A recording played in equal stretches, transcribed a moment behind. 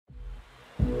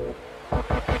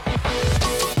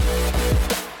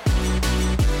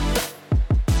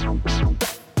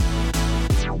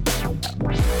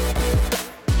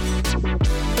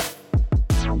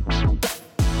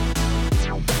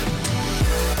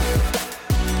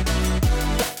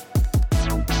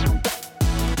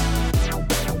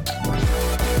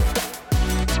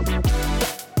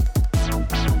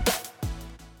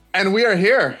And we are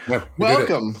here. Yeah,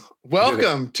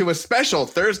 Welcome to a special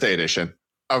Thursday edition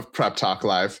of Prep Talk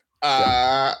Live.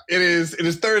 It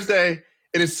is Thursday.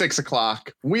 It is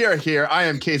 6:00. We are here. I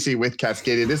am Casey with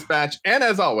Cascadia Dispatch. And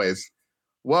as always,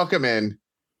 welcome in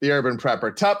the Urban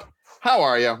Prepper. Tup, how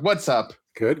are you? What's up?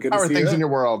 Good. How are things in your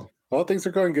world? Well, things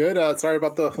are going good. Sorry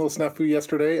about the little snafu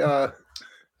yesterday.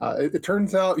 It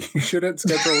turns out you shouldn't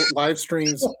schedule live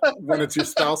streams when it's your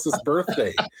spouse's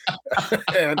birthday.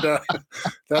 And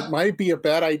that might be a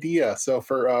bad idea. So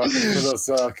for those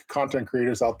content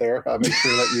creators out there, make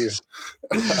sure that you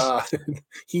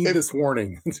heed this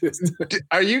warning.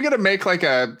 Are you going to make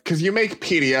because you make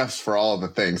PDFs for all the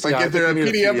things. Is there a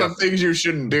PDF of things you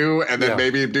shouldn't do? And then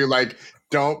maybe do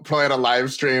don't plan a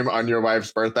live stream on your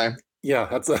wife's birthday? Yeah,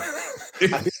 that's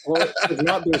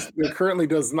there currently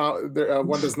does not.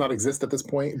 One does not exist at this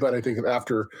point, but I think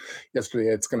after yesterday,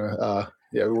 it's gonna.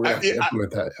 We're gonna have to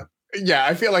implement that. Yeah,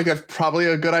 I feel like that's probably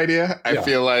a good idea. I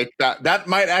feel like that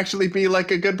might actually be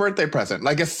like a good birthday present,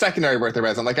 like a secondary birthday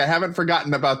present. Like I haven't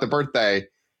forgotten about the birthday.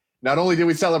 Not only did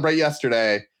we celebrate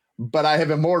yesterday, but I have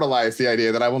immortalized the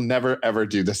idea that I will never ever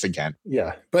do this again.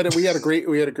 Yeah, but we had a great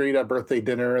birthday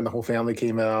dinner, and the whole family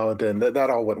came out, and that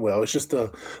all went well. It's just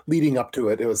leading up to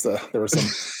it. It was there were some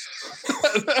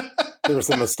there were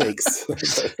some mistakes.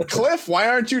 Cliff, why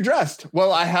aren't you dressed?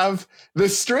 Well, I have the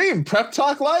stream. Prep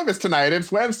Talk Live is tonight.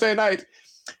 It's Wednesday night.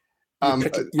 I'm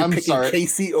picking sorry.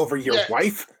 Casey over your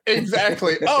wife?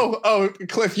 Exactly. Oh,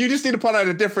 Cliff, you just need to put on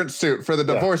a different suit for the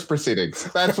divorce proceedings.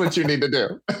 That's what you need to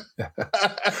do.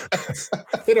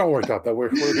 It all worked out though. We're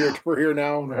here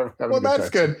now. Well, that's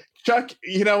good. Chuck,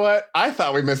 you know what? I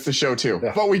thought we missed the show too,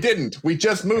 but we didn't. We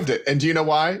just moved it. And do you know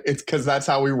why? It's because that's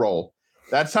how we roll.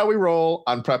 That's how we roll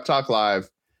on Prep Talk Live,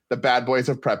 the bad boys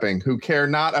of prepping who care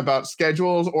not about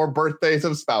schedules or birthdays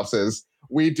of spouses.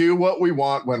 We do what we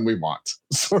want when we want.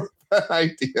 Sort of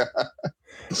idea.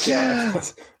 Yeah,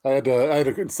 I had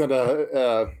to send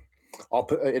an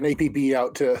APB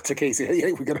out to Casey.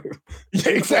 Hey, we gotta. Yeah,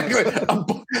 exactly.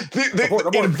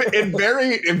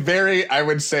 In very, I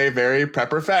would say, very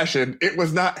prepper fashion. It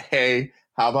was not, hey,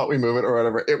 how about we move it or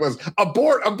whatever. It was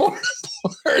abort.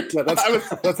 Yeah,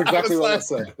 that's exactly what I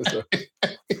said.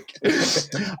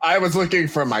 I was looking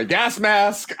for my gas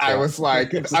mask. I was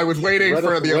waiting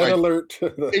for the red alert.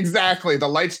 Exactly. The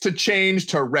lights to change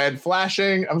to red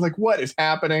flashing. I was like, what is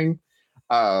happening?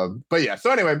 But yeah,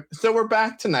 so anyway, so we're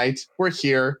back tonight. We're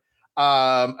here.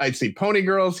 I see Pony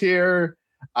Girl's here.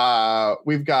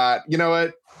 We've got, you know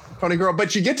what, Pony Girl,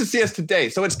 but you get to see us today.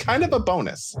 So it's kind of a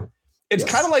bonus. It's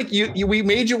kind of like we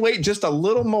made you wait just a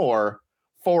little more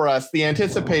for us. The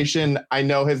anticipation, I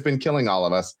know, has been killing all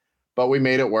of us, but we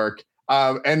made it work.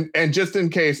 And just in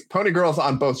case, Pony Girl's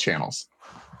on both channels.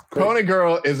 Great. Pony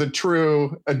Girl is a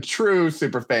true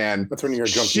super fan. That's when you're a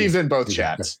junkie. She's in both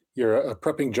chats. You're a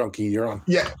prepping junkie. You're on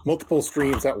multiple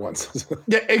streams at once.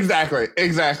 Yeah, exactly.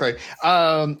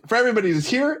 For everybody who's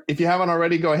here, if you haven't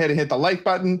already, go ahead and hit the like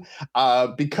button.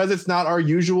 Because it's not our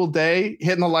usual day,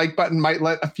 hitting the like button might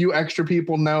let a few extra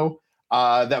people know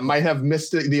that might have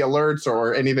missed the alerts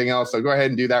or anything else. So go ahead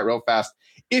and do that real fast.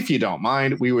 If you don't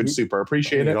mind, we would super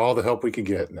appreciate it. All the help we can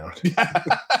get now.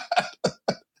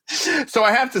 So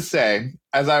I have to say,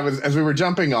 as we were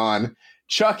jumping on,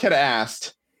 Chuck had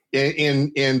asked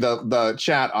in the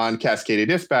chat on Cascadia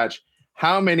Dispatch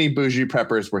how many bougie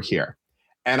preppers were here,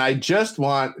 and I just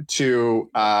want to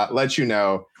let you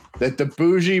know that the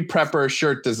bougie prepper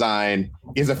shirt design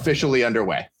is officially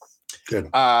underway. Good.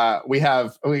 I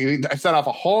set off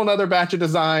a whole nother batch of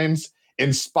designs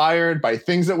inspired by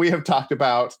things that we have talked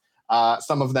about.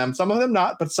 Some of them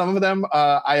not, but some of them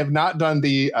I have not done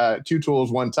the 2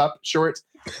 tools 1 tup short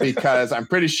because I'm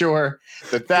pretty sure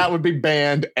that would be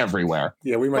banned everywhere.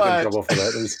 Yeah, we might get in trouble for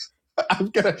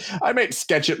that. I might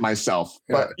sketch it myself,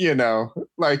 but you know,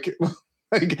 like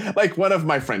one of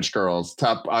my French girls,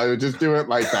 tup. I would just do it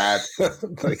like that.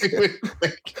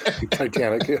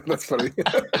 Titanic. Yeah, that's funny.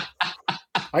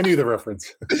 I knew the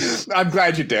reference. I'm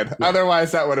glad you did. Yeah.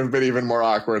 Otherwise, that would have been even more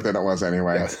awkward than it was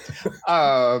anyway. Yes.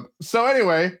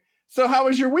 So how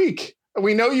was your week?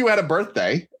 We know you had a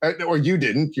birthday, or you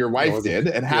didn't. Your wife did.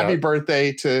 And happy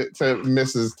birthday to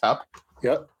Mrs. Tup.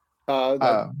 Yep.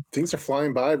 Things are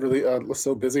flying by. Really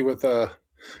so busy with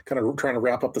kind of trying to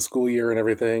wrap up the school year and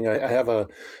everything. I have a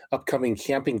upcoming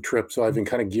camping trip, so I've been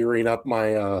kind of gearing up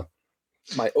my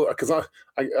because I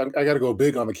got to go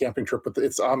big on the camping trip, but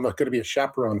I'm going to be a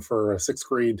chaperone for a sixth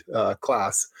grade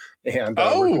class, and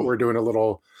we're doing a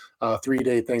little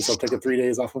 3-day thing. So I'm taking 3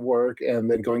 days off of work and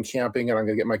then going camping, and I'm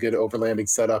going to get my good overlanding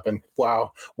set up and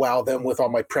wow them with all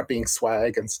my prepping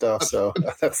swag and stuff. So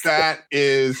that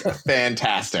is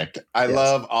fantastic. I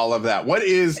love all of that. What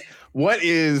is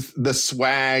the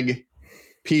swag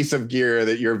piece of gear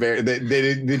that you're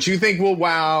that you think will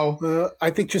wow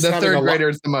I think just the third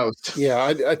graders the most?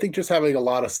 Yeah, I think just having a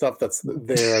lot of stuff that's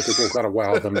there, I think will kind of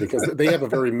wow them, because they have a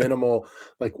very minimal,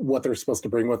 like what they're supposed to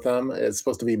bring with them is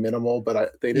supposed to be minimal,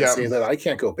 but they didn't say that I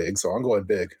can't go big, so I'm going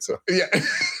big. So yeah.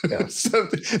 So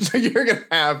you're gonna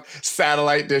have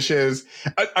satellite dishes.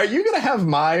 Are you gonna have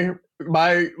my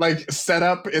like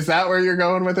setup? Is that where you're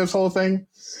going with this whole thing?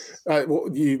 Well,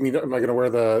 you mean, am I going to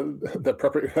wear the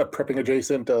prepping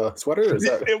adjacent sweater? Or is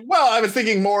that... Well, I was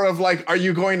thinking more of like, are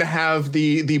you going to have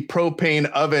the propane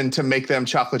oven to make them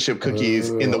chocolate chip cookies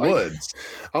in the woods?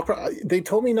 They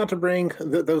told me not to bring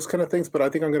those kind of things, but I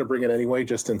think I'm going to bring it anyway,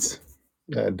 just and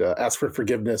ask for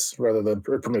forgiveness rather than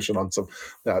permission on some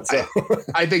that. So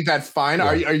I think that's fine.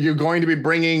 Yeah. Are you going to be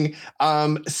bringing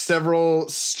several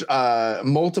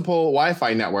multiple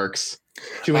Wi-Fi networks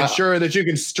to ensure that you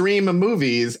can stream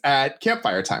movies at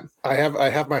campfire time? I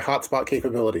have my hotspot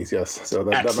capabilities. Yes, so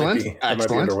that might be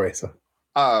underway. So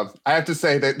I have to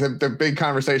say that the big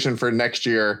conversation for next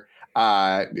year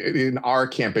in our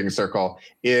camping circle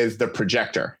is the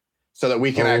projector, so that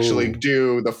we can actually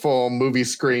do the full movie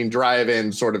screen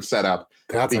drive-in sort of setup.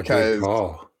 That's because a great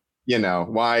call. You know,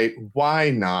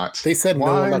 why not? They said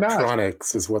no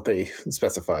electronics is what they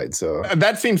specified. So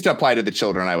that seems to apply to the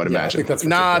children, I would imagine. I think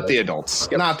not the adults.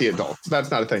 Yep. Not the adults.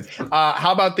 That's not a thing.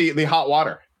 How about the hot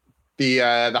water? The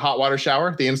hot water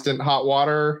shower, the instant hot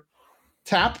water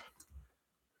tap?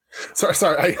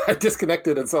 Sorry, I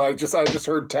disconnected, and so I just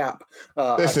heard tap.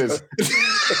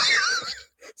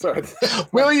 Sorry.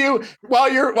 Will you,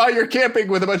 while you're camping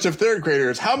with a bunch of third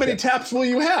graders, how many taps will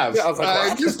you have? Yeah, I was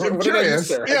like, I'm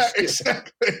curious. Yeah,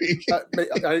 exactly.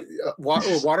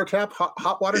 Water tap,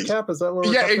 hot water tap. Is that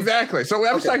what? Yeah, exactly. So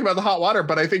I was talking about the hot water,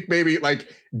 but I think maybe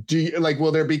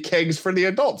will there be kegs for the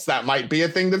adults? That might be a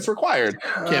thing that's required.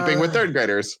 Camping with third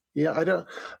graders. Yeah, I don't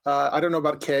know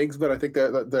about kegs, but I think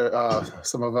that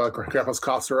some of Grandpa's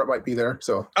cough syrup might be there.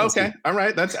 So okay, all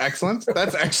right, that's excellent.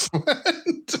 That's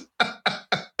excellent.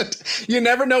 You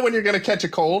never know when you're going to catch a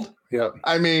cold. Yeah,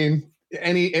 I mean,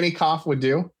 any cough would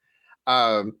do.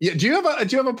 Yeah. Do you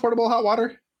have a portable hot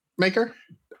water maker?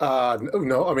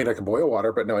 No. I mean, I can boil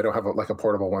water, but no, I don't have a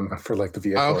portable one for like the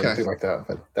vehicle or anything like that.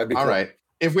 But that'd be all cool. right.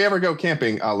 If we ever go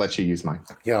camping, I'll let you use mine.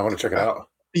 Yeah, I want to check it out.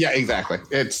 Yeah, exactly.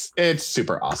 It's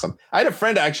super awesome. I had a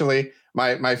friend actually,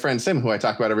 my friend Sim, who I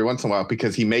talk about every once in a while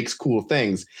because he makes cool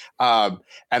things, and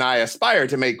I aspire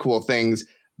to make cool things,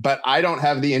 but I don't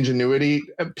have the ingenuity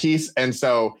piece. And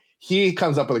so he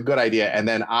comes up with a good idea and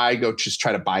then I go just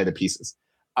try to buy the pieces.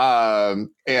 He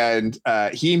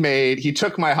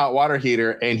took my hot water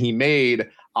heater and he made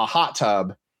a hot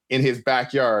tub in his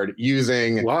backyard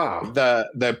using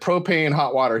the propane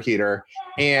hot water heater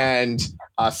and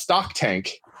a stock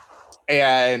tank,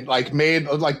 and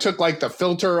took the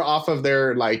filter off of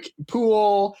their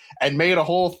pool and made a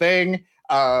whole thing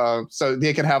so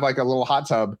they could have a little hot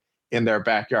tub in their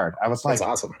backyard. I was like, that's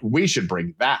awesome. We should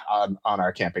bring that on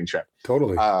our camping trip.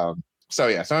 Totally. So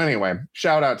anyway,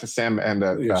 shout out to Sim and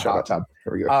the hot tub.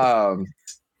 Here we go.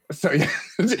 So yeah,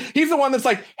 he's the one that's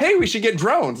like, hey, we should get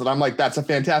drones. And I'm like, that's a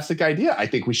fantastic idea. I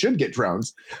think we should get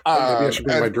drones. Maybe I should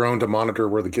bring my drone to monitor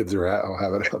where the kids are at. I'll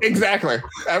have it up. Exactly.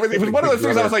 It was one of those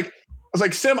things I was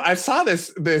like, Sim, I saw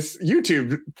this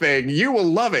YouTube thing. You will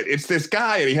love it. It's this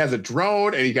guy and he has a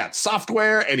drone and he got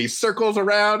software and he circles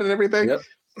around and everything. Yep.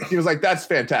 He was like, that's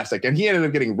fantastic. And he ended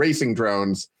up getting racing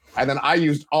drones. And then I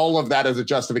used all of that as a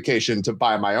justification to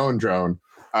buy my own drone.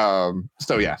 So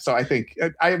I think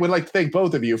I would like to thank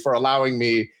both of you for allowing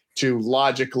me to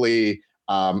logically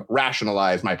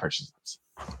rationalize my purchases.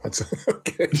 That's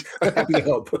okay. Happy to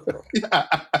help.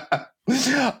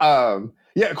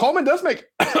 Coleman does make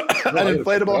an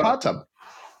inflatable hot tub.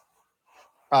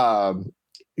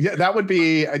 That would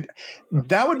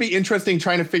be interesting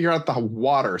trying to figure out the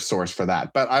water source for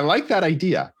that. But I like that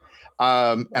idea.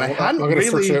 And I hadn't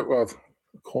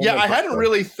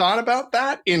really thought about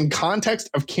that in context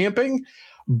of camping,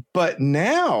 but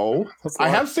now I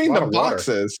have seen the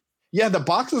boxes. Yeah, the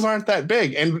boxes aren't that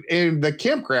big, and in the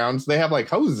campgrounds they have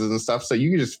hoses and stuff, so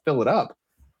you can just fill it up.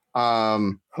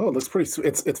 That's pretty.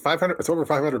 It's $500. It's over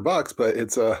 $500, but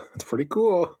it's pretty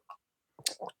cool.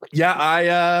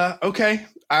 Yeah, okay.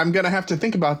 I'm gonna have to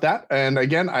think about that. And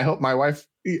again, I hope my wife.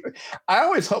 I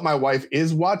always hope my wife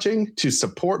is watching to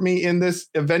support me in this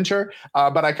adventure,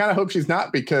 but I kind of hope she's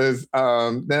not because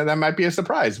that might be a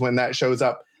surprise when that shows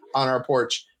up on our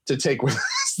porch to take with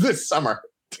us this summer.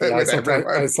 Yeah,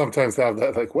 I sometimes have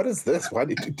that. Like, what is this? Why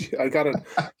did you? I got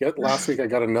last week. I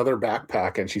got another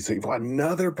backpack, and she said, "Well,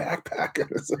 another backpack."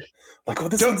 Like, oh,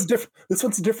 this one's different. This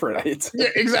one's different. Yeah,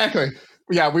 exactly.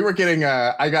 Yeah, we were getting.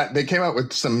 They came out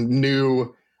with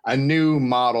a new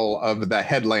model of the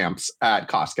headlamps at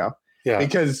Costco. Yeah.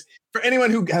 Because for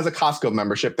anyone who has a Costco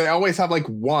membership, they always have like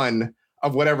one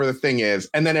of whatever the thing is,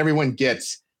 and then everyone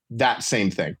gets that same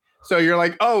thing. So you're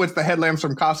like, oh, it's the headlamps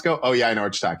from Costco. Oh yeah, I know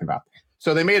what you're talking about.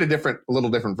 So they made a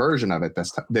little different version of it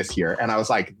this year, and I was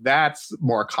like, that's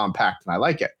more compact, and I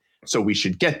like it. So we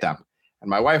should get them. And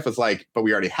my wife was like, but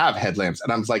we already have headlamps,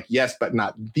 and I was like, yes, but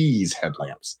not these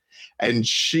headlamps. And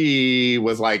she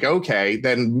was like, okay,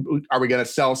 then are we going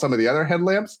to sell some of the other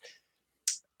headlamps?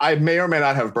 I may or may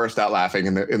not have burst out laughing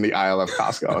in the aisle of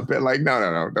Costco. I've been like,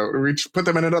 no. We put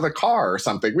them in another car or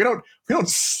something. We don't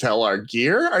sell our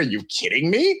gear. Are you kidding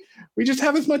me? We just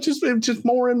have as much as just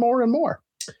more and more and more.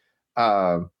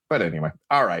 But anyway,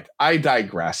 all right. I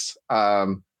digress.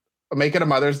 Make it a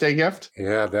Mother's Day gift.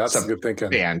 Yeah, that's a good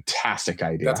thinking. Fantastic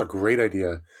idea. That's a great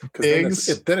idea. Because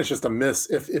then it's just a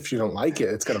miss. If you don't like it,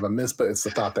 it's kind of a miss, but it's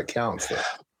the thought that counts.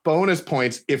 Bonus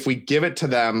points if we give it to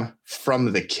them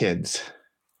from the kids.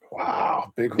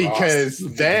 Wow, big because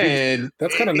Ross. Then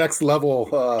that's kind of next level.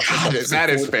 That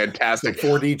is fantastic.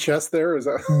 4D chess there is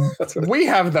that. That's we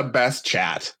have the best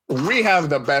chat. We have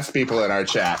the best people in our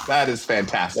chat. That is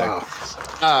fantastic.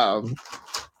 Wow.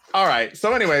 All right.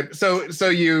 So anyway, so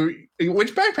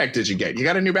which backpack did you get? You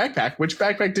got a new backpack. Which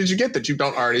backpack did you get that you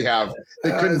don't already have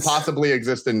that couldn't possibly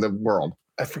exist in the world?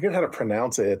 I forget how to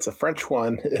pronounce it. It's a French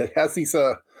one. It has these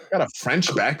got a French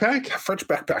backpack? A French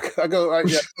backpack. I go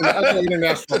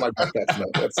international my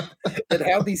backpacks. It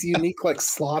had these unique like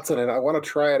slots in it. I want to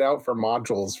try it out for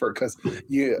modules because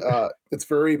it's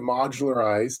very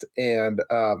modularized and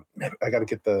man, I got to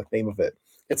get the name of it.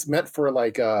 It's meant for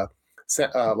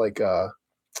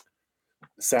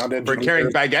sound engineers. For carrying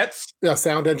baguettes? Yeah,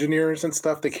 sound engineers and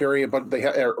stuff. They carry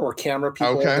or camera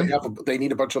people. Okay. They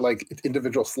need a bunch of like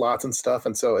individual slots and stuff.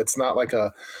 And so it's not like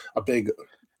a big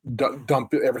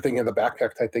dump everything in the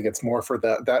backpack type thing. It's more for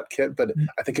that kit, but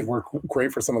I think it'd work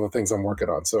great for some of the things I'm working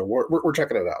on. So we're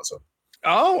checking it out. So.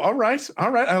 Oh, all right.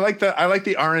 I like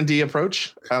the R&D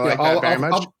approach. I like that very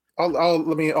much. I'll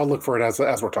look for it as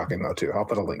we're talking though too. I'll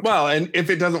put a link. Well, and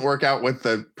if it doesn't work out with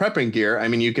the prepping gear, I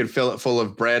mean, you could fill it full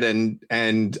of bread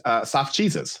and soft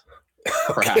cheeses,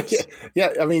 perhaps. Okay.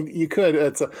 Yeah, I mean, you could.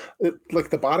 It's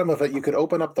like the bottom of it. You could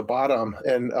open up the bottom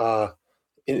and I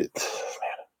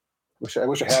wish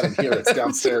I had it here. It's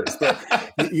downstairs.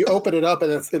 But you open it up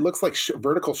and it looks like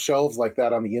vertical shelves like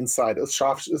that on the inside. It's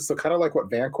so kind of like what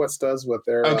VanQuest does with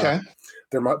their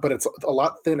but it's a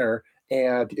lot thinner.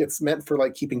 And it's meant for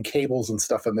like keeping cables and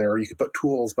stuff in there, or you could put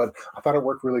tools. But I thought it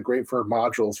worked really great for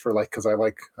modules because I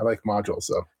like modules.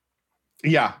 So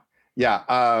yeah.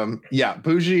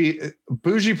 Bougie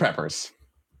preppers,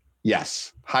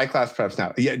 yes. High class preps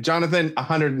now. Yeah, Jonathan,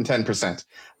 110%.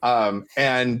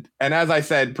 And as I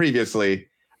said previously,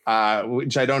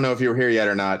 which I don't know if you were here yet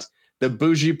or not, the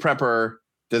bougie prepper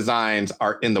designs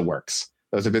are in the works.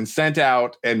 Those have been sent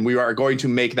out, and we are going to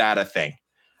make that a thing.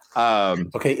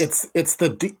 Okay, it's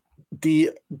the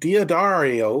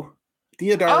Diodario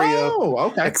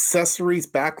accessories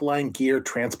backline gear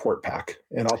transport pack,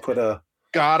 and I'll put a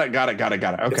got it.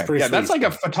 Okay, yeah, that's like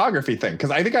a photography thing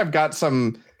because I think I've got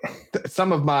some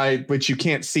of my which you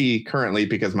can't see currently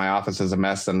because my office is a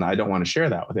mess and I don't want to share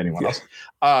that with anyone else.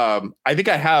 I think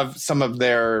I have some of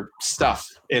their stuff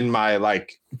in my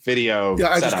like video. Yeah,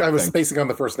 I was spacing on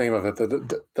the first name of it.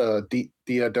 The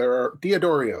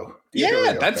Diodario.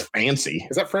 Yeah, that's fancy.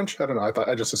 Is that French? I don't know.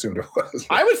 I just assumed it was.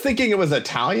 I was thinking it was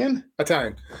Italian.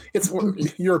 It's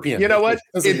European. You know what?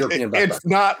 It's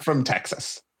not from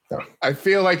Texas. No. I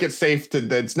feel like it's safe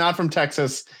it's not from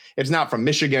Texas. It's not from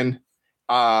Michigan.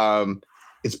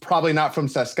 It's probably not from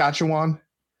Saskatchewan.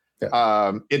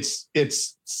 Yeah.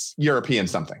 It's European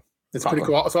something. It's probably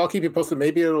pretty cool. So I'll keep you posted.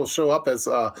 Maybe it'll show up as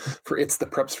for It's the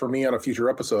Preps for Me on a future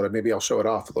episode, and maybe I'll show it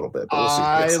off a little bit. But we'll see.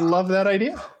 I love that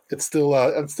idea. It's still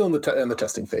I'm still in the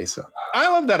testing phase. So I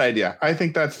love that idea. I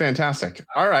think that's fantastic.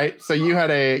 All right. So you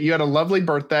had a lovely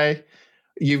birthday.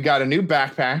 You've got a new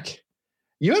backpack.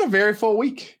 You had a very full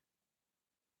week.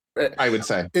 I would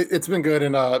say. It's been good,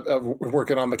 and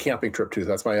working on the camping trip too.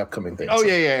 That's my upcoming thing. Oh,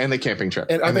 yeah, and the camping trip.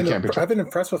 And I've been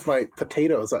impressed with my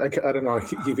potatoes. I don't know, I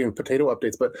keep giving potato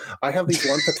updates, but I have these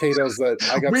one potatoes that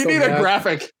I got. We need a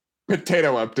graphic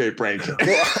potato update break.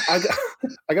 Well,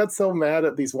 I got so mad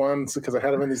at these ones because I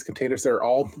had them in these containers. They're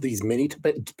all these mini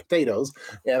potatoes,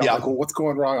 and I'm like, well, what's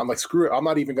going wrong? I'm like, screw it, I'm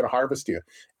not even going to harvest you.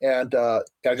 And I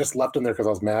just left them there because I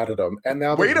was mad at them. And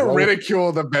now way to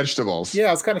ridicule the vegetables.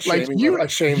 Yeah, it's kind of shaming. Like you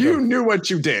knew what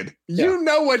you did. You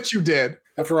know what you did.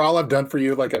 After all I've done for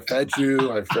you, like I fed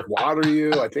you, I water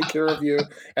you, I take care of you,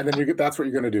 and then that's what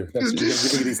you're going to do. You're going to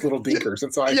give me these little dinkers.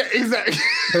 And so exactly.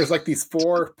 There's like these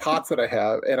 4 pots that I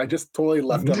have, and I just totally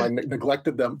left them. I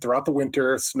neglected them throughout the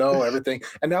winter, snow, everything,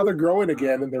 and now they're growing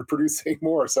again and they're producing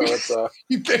more. So it's so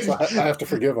I have to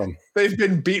forgive them. They've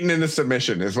been beaten into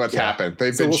submission, is what's happened.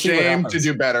 They've been shamed to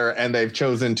do better, and they've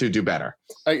chosen to do better.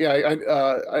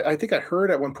 I think I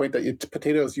heard at one point that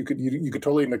potatoes you could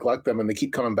totally neglect them and they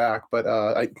keep coming back, but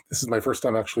this is my first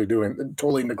time actually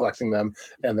totally neglecting them,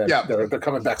 and then they're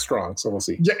coming back strong. So we'll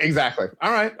see. Yeah, exactly.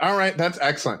 All right, that's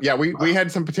excellent. Yeah, we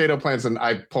had some potato plants and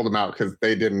I pulled them out because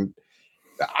they didn't.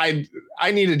 I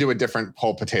need to do a different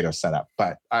whole potato setup,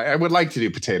 but I would like to do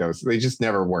potatoes. They just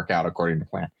never work out according to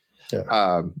plan.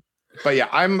 Yeah. But yeah,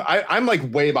 I'm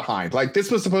like way behind. Like this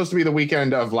was supposed to be the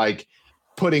weekend of like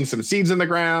putting some seeds in the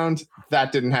ground.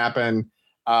 That didn't happen.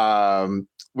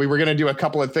 We were going to do a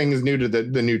couple of things new to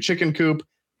the new chicken coop.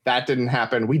 That didn't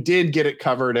happen. We did get it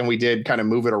covered and we did kind of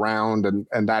move it around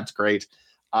and that's great.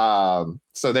 So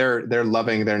they're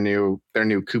loving their new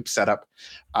coop setup.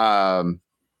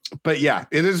 But yeah,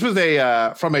 this was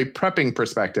from a prepping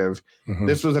perspective,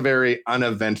 this was a very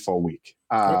uneventful week.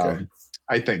 Okay.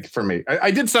 I think for me, I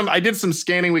did some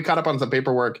scanning. We caught up on some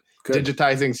paperwork,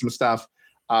 digitizing some stuff.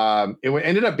 It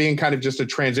ended up being kind of just a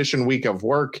transition week of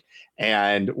work,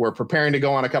 and we're preparing to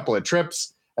go on a couple of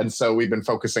trips. And so we've been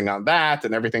focusing on that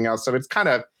and everything else. So it's kind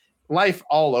of life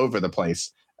all over the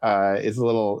place. Is a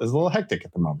little hectic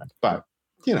at the moment, but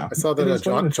you know. I saw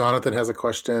that Jonathan has a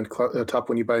question. Top,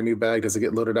 when you buy a new bag, does it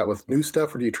get loaded out with new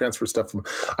stuff, or do you transfer stuff from?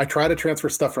 I try to transfer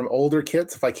stuff from older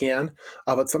kits if I can,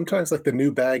 but sometimes like the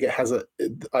new bag, I have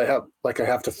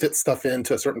to fit stuff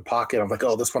into a certain pocket. I'm like,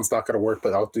 oh, this one's not going to work,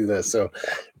 but I'll do this. So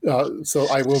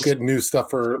I will get new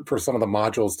stuff for some of the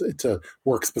modules to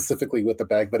work specifically with the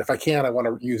bag. But if I can, I want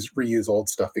to reuse old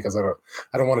stuff because I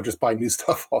don't want to just buy new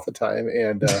stuff all the time.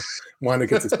 And one, it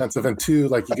gets expensive, and two,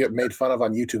 like you get made fun of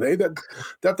on YouTube. Hey,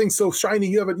 that thing's so shiny,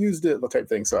 you haven't used it, the type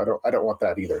thing. So I don't want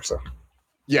that either. So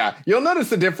yeah, you'll notice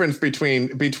the difference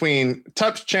between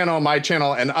Tup's channel, my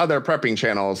channel, and other prepping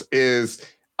channels is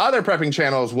other prepping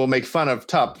channels will make fun of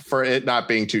Tup for it not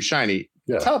being too shiny.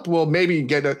 Yeah. Tup will maybe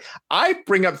I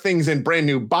bring up things in brand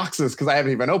new boxes because I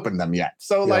haven't even opened them yet.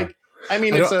 So like, I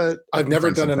mean, I've never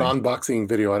done an unboxing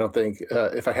video. I don't think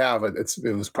if I have, it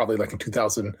was probably like in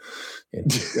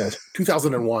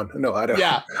 2001. No, I don't.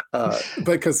 Yeah.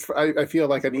 Because I feel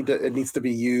like it needs to be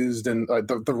used, and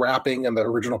the wrapping and the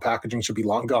original packaging should be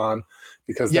long gone,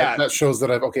 because that shows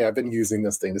that I've been using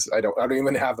this thing. I don't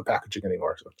even have the packaging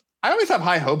anymore. So. I always have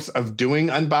high hopes of doing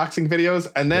unboxing videos,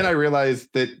 and then I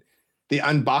realized that the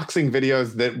unboxing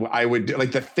videos that I would do,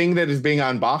 like the thing that is being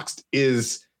unboxed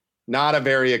is not a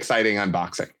very exciting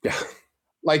unboxing. Yeah.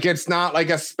 Like it's not like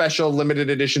a special limited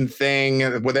edition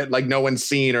thing with it like no one's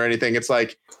seen or anything. It's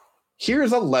like,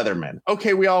 here's a Leatherman.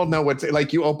 Okay, we all know what's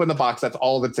like. You open the box, that's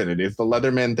all that's in it. Is the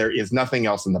Leatherman. There is nothing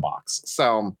else in the box.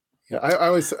 So yeah,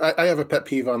 I have a pet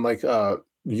peeve on like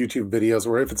YouTube videos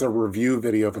where if it's a review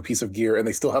video of a piece of gear and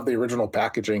they still have the original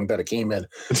packaging that it came in,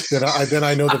 then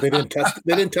I know that they didn't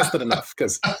test it enough,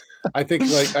 because I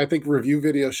think review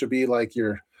videos should be like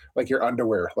your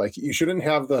underwear. Like you shouldn't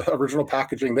have the original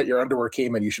packaging that your underwear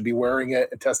came in. You should be wearing it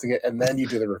and testing it, and then you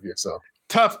do the review. So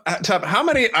Tough. How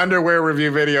many underwear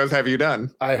review videos have you done?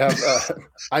 I have.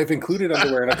 I've included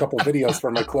underwear in a couple videos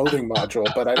for my clothing module,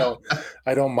 but I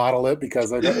don't model it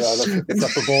because the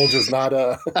upper bulge is not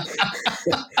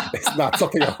it's not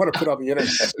something I want to put on the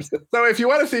internet. So if you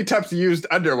want to see Tup's used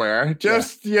underwear,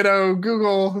 just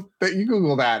Google that. You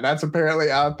Google that. That's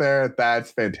apparently out there.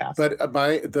 That's fantastic.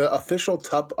 But the official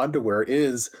Tup underwear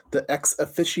is the Ex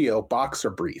Officio boxer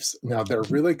briefs. Now they're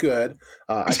really good.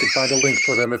 I can find a link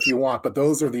for them if you want, but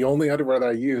those are the only underwear that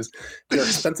I use. They're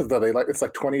expensive though. It's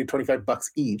like $20 to $25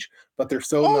 each, but they're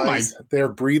so nice. They're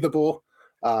breathable.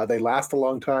 They last a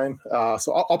long time.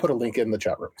 So I'll put a link in the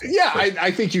chat room. Yeah, I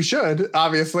think you should,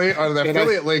 obiously, or the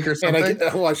affiliate link or something.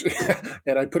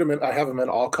 And I put them in. I have them in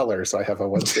all colors. So I have a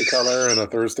Wednesday color and a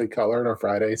Thursday color and a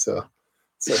Friday. So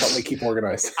help me keep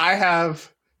organized. I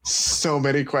have so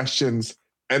many questions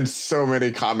and so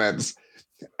many comments.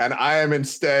 and I am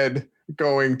instead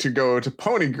going to go to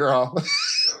Pony Girl,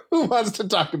 who wants to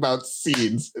talk about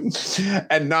seeds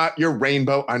and not your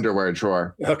rainbow underwear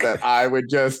drawer. Okay. That I would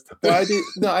just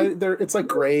it's like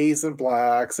grays and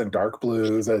blacks and dark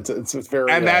blues. It's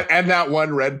very and that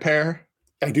one red pair.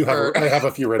 I have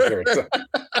a few red pairs.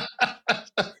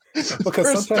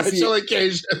 Because sometimes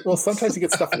sometimes you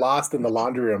get stuff lost in the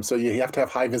laundry room, so you have to have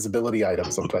high visibility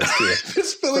items sometimes too.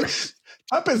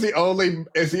 Up is the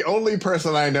only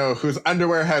person I know whose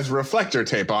underwear has reflector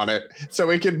tape on it, so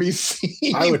it can be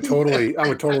seen. I would totally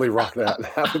rock that.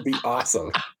 That would be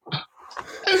awesome.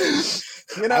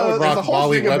 You know, I would rock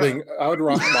Molly Webbing. I would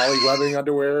rock Molly Webbing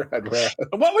underwear.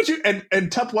 What would you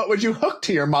and Tup? What would you hook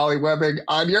to your Molly Webbing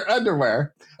on your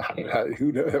underwear?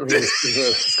 Who knows? I mean,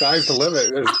 the sky's the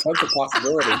limit. There's tons of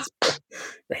possibilities.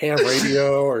 Your ham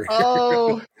radio, or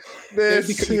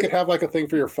you could have like a thing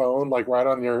for your phone, like right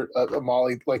on your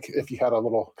Molly. Like if you had a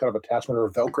little kind of attachment or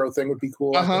a Velcro thing, would be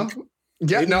cool.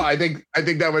 Yeah, maybe. No, I think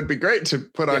that would be great to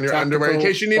put on your underwear in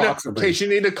case you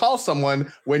need to call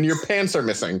someone when your pants are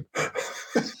missing.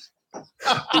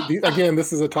 Again,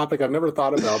 this is a topic I've never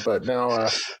thought about, but now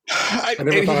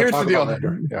here's the deal.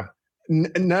 Yeah.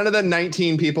 None of the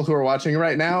 19 people who are watching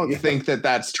right now think that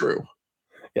that's true.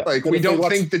 Yeah. Like, we don't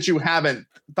think that you haven't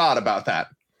thought about that.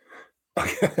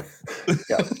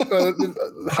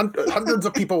 Hundreds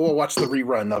of people will watch the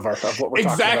rerun of what we're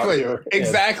talking about here.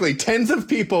 Exactly. Tens of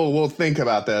people will think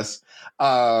about this.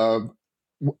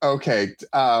 Okay.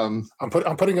 I'm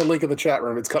putting a link in the chat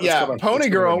room. It's coming. Pony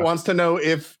Girl wants to know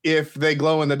if they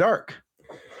glow in the dark.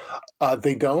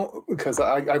 They don't, because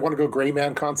I want to go gray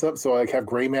man concept, so I have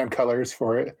gray man colors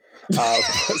for it.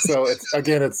 So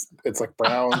it's like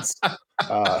browns,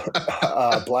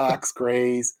 blacks,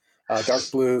 grays, dark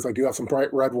blues. I do have some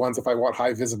bright red ones if I want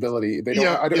high visibility. They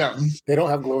don't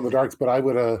have glow in the darks, but I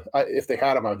would if they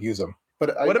had them, I'd use them.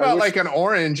 But what about like an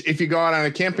orange if you go out on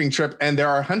a camping trip and there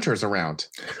are hunters around?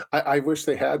 I wish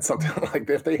they had something like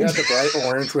that. If they had the bright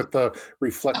orange with the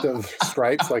reflective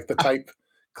stripes, like the type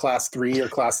Class 3 or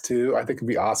Class 2, I think it'd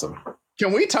be awesome.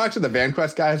 Can we talk to the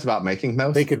VanQuest guys about making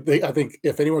those? I think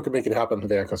if anyone could make it happen, the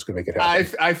VanQuest could make it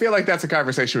happen. I feel like that's a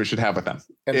conversation we should have with them.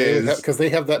 Because they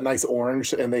have that nice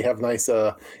orange, and they have nice.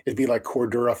 It'd be like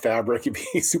Cordura fabric. It'd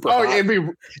be super. Oh, hot. it'd be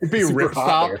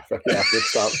ripstop. Yeah,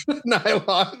 ripstop.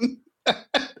 Nylon.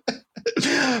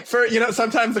 For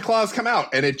sometimes the claws come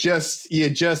out, and you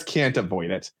just can't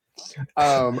avoid it.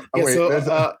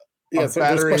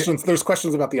 There's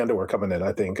questions about the underwear coming in.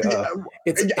 I think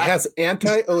it has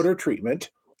anti-odor treatment.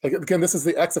 Again, this is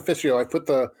the ex officio. I put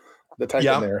the type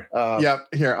in there.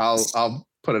 Here, I'll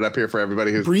put it up here for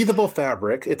everybody who's breathable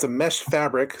fabric. It's a mesh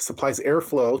fabric, supplies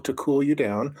airflow to cool you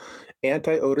down.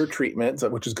 Anti-odor treatment,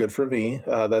 which is good for me.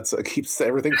 That's keeps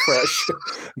everything fresh.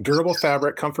 Durable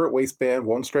fabric, comfort waistband,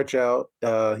 won't stretch out,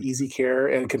 easy care,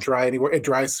 and can dry anywhere. It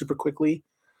dries super quickly.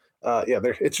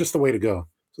 It's just the way to go.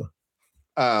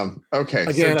 Okay.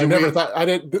 Again, I never thought I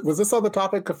didn't. Was this on the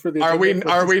topic for the?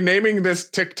 Are we naming this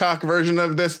TikTok version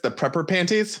of this the prepper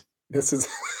panties? This is.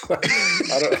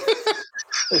 I don't.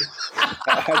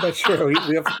 I'm not sure.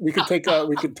 We could take. Are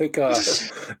there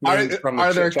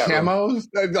camos?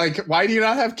 Like, why do you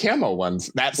not have camo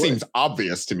ones? That seems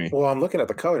obvious to me. Well, I'm looking at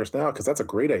the colors now because that's a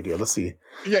great idea. Let's see.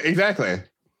 Yeah, exactly.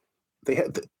 They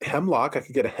had the hemlock. I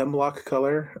could get a hemlock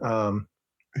color.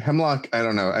 Hemlock, I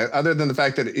don't know. Other than the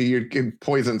fact that you can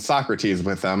poison Socrates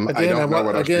with them, I don't know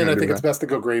what else. Again, I think it's best to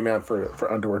go gray man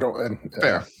for underwear.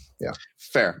 Fair. Yeah.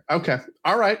 Fair. Okay.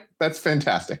 All right. That's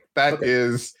fantastic. That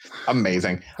is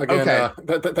amazing. Again,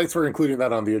 okay. Thanks for including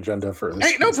that on the agenda for this.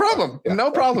 Hey, no problem. Yeah. No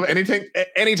problem.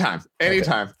 Anytime. Okay.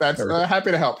 That's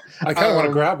happy to help. I kind of want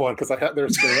to grab one because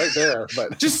there's right there.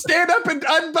 But just stand up and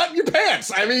unbutton your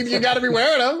pants. I mean, you got to be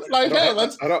wearing them. Like, I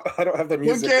don't have the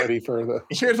music ready for the.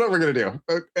 Here's what we're gonna do.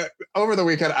 Over the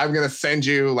weekend, I'm gonna send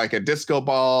you like a disco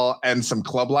ball and some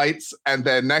club lights, and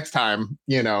then next time,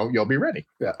 you'll be ready.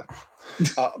 Yeah.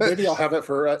 Maybe I'll have it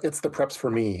for it's the preps for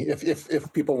me.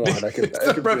 If people want, I can.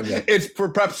 It's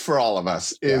for preps for all of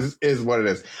us. Is what it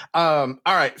is. All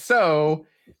right. So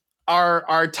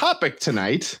our topic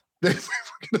tonight.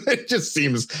 It just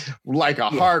seems like a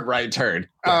hard right turn.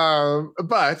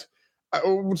 But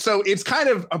so it's kind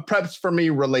of a preps for me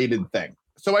related thing.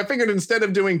 So I figured instead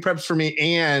of doing preps for me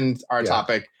and our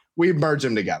topic, we merge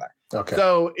them together. Okay.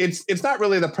 So it's not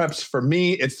really the preps for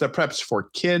me. It's the preps for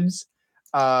kids.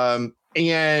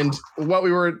 And what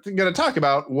we were going to talk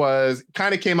about was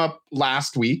kind of came up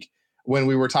last week when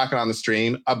we were talking on the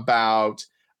stream about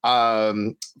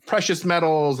precious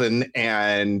metals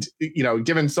and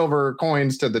giving silver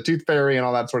coins to the tooth fairy and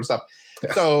all that sort of stuff.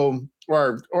 Yeah. So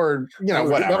or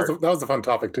whatever. That was a fun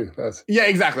topic too. Yeah,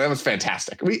 exactly. That was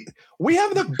fantastic. We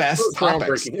have the best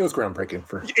topics. It was groundbreaking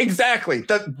for exactly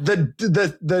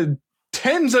the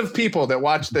tens of people that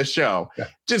watch this show.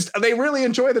 Just they really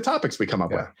enjoy the topics we come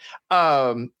up with.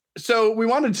 So we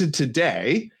wanted to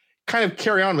today kind of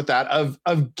carry on with that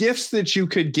of gifts that you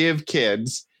could give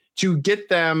kids to get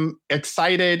them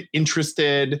excited,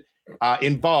 interested,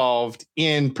 involved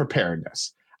in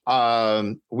preparedness.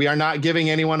 We are not giving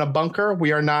anyone a bunker.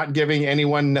 We are not giving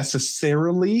anyone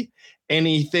necessarily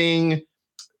anything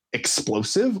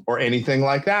explosive or anything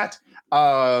like that.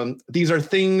 These are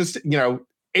things,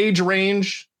 age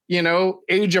range,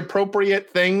 age appropriate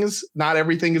things. Not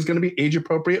everything is going to be age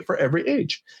appropriate for every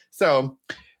age. So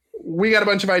we got a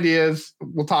bunch of ideas.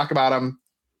 We'll talk about them.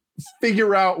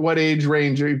 Figure out what age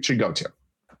range you should go to.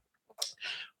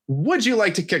 Would you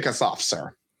like to kick us off,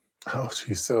 sir? Oh,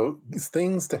 geez. So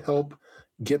things to help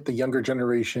get the younger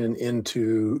generation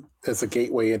as a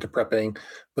gateway into prepping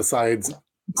besides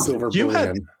silver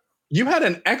bullion. You had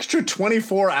an extra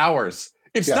 24 hours.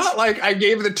 It's not like I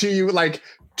gave it to you like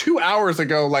 2 hours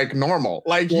ago, like normal.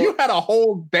 You had a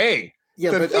whole day.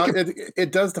 Yeah, but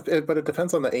it does. But it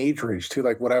depends on the age range too.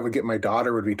 Like what I would get my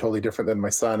daughter would be totally different than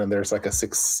my son, and there's like a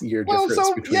 6-year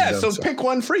difference between them. So pick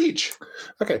one for each.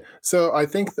 Okay, so I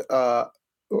think one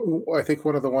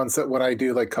of the ones that when I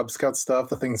do like Cub Scout stuff,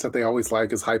 the things that they always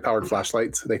like is high-powered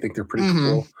flashlights. They think they're pretty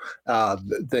cool.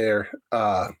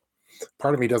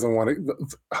 Part of me doesn't want to.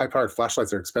 High-powered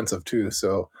flashlights are expensive too.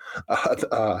 So,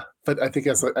 but I think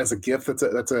as a gift,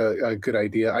 that's a good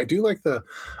idea. I still like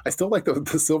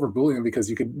the silver bullion because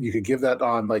you could give that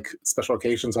on like special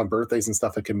occasions, on birthdays and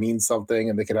stuff. It can mean something,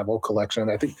 and they could have a whole collection.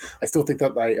 I still think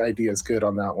that idea is good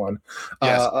on that one.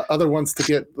 Yes. Other ones to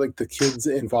get like the kids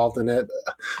involved in it.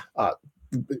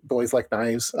 Boys like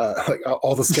knives, like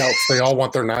all the scouts, they all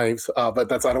want their knives,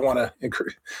 but I don't want to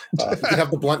encourage. You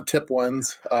have the blunt tip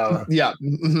ones,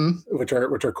 which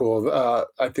are cool.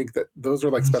 I think that those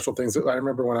are like special things. I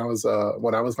remember when I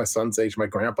was my son's age, my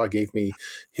grandpa gave me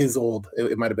his old,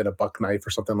 it might have been a buck knife or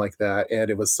something like that, and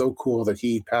it was so cool that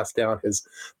he passed down his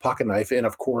pocket knife, and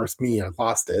of course I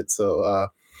lost it, so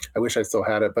I wish I still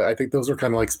had it. But I think those are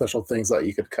kind of like special things that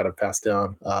you could kind of pass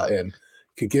down and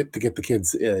could get the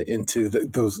kids into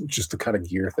those, just the kind of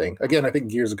gear thing. Again, I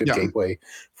think gear is a good gateway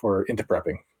into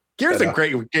prepping. Gear is a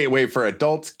great gateway for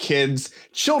adults, kids,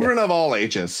 children of all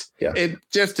ages. Yeah. It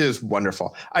just is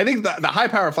wonderful. I think the high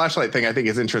power flashlight thing I think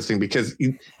is interesting because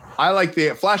I like the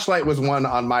flashlight was one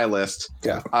on my list.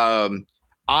 Yeah.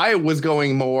 I was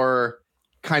going more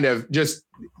kind of just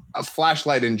a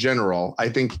flashlight in general. I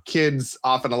think kids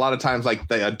often a lot of times like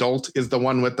the adult is the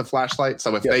one with the flashlight.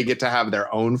 So if they get to have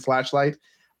their own flashlight,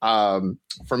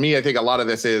 for me, I think a lot of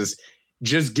this is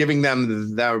just giving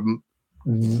them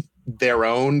their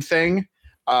own thing.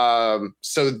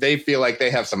 So they feel like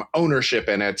they have some ownership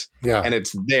in it and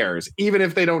it's theirs, even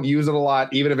if they don't use it a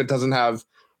lot, even if it doesn't have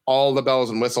all the bells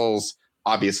and whistles,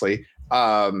 obviously.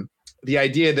 The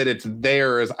idea that it's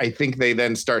theirs, I think they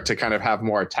then start to kind of have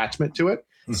more attachment to it.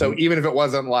 Mm-hmm. So even if it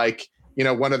wasn't like,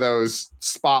 one of those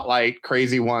spotlight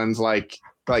crazy ones like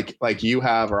you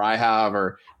have or I have,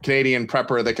 or Canadian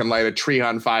prepper that can light a tree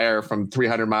on fire from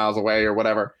 300 miles away or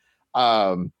whatever.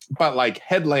 But like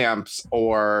headlamps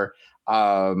or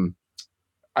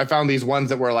I found these ones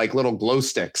that were like little glow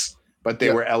sticks, but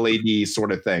they were LED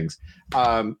sort of things.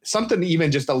 Something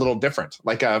even just a little different,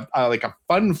 like a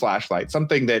fun flashlight,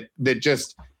 something that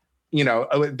just,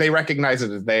 they recognize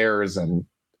it as theirs, and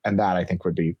that I think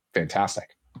would be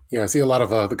fantastic. Yeah, I see a lot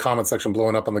of the comment section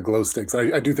blowing up on the glow sticks.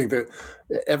 I do think that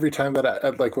every time that I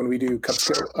like when we do Cub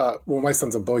Scouts, my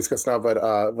son's in Boy Scouts now,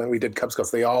 but when we did Cub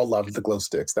Scouts, they all loved the glow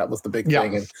sticks. That was the big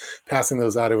thing, and passing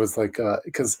those out, it was like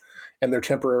and they're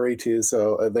temporary too,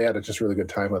 so they had a just really good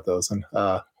time with those. And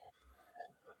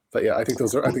but yeah, I think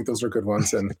those are good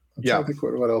ones. And I think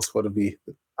what else would it be?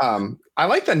 I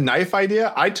like the knife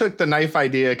idea. I took the knife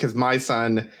idea because my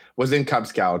son was in Cub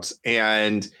Scouts,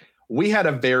 and we had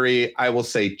a very, I will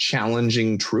say,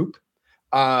 challenging troop.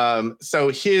 So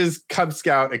his Cub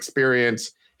Scout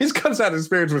experience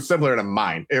was similar to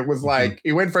mine. It was like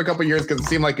he went for a couple of years because it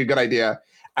seemed like a good idea,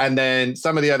 and then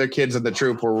some of the other kids in the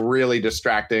troop were really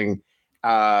distracting.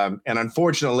 And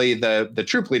unfortunately, the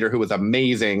troop leader, who was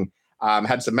amazing,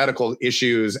 had some medical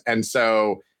issues, and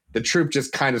so the troop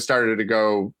just kind of started to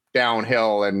go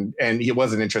downhill, and it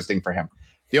wasn't interesting for him.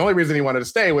 The only reason he wanted to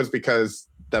stay was because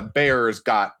the bears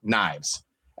got knives,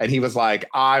 and he was like,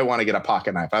 I want to get a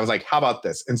pocket knife. I was like, how about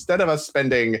this? Instead of us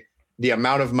spending the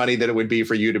amount of money that it would be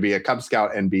for you to be a Cub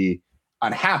Scout and be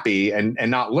unhappy and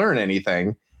not learn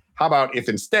anything, how about if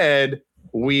instead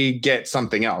we get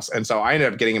something else. And so I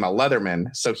ended up getting him a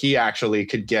Leatherman. So he actually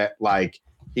could get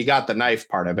he got the knife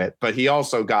part of it, but he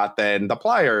also got then the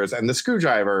pliers and the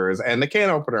screwdrivers and the can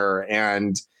opener.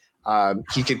 And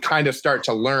he could kind of start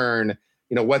to learn,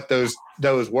 what those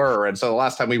were. And so the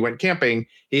last time we went camping,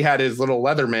 he had his little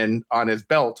Leatherman on his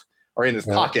belt or in his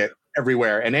pocket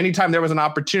everywhere. And anytime there was an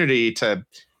opportunity to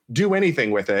do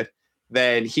anything with it,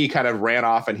 then he kind of ran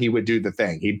off and he would do the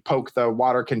thing. He'd poke the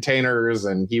water containers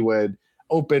and he would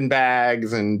open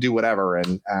bags and do whatever.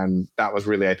 And that was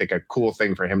really, I think, a cool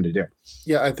thing for him to do.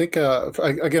 Yeah, I think,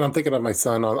 again, I'm thinking of my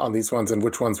son on these ones and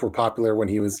which ones were popular when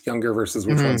he was younger versus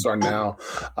which ones are now.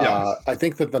 Yeah. I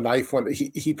think that the knife one,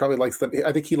 he probably likes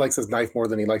I think he likes his knife more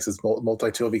than he likes his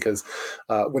multi-tool because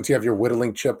once you have your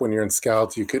whittling chip when you're in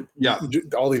Scouts, you could,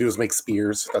 all they do is make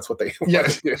spears. That's what they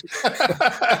do.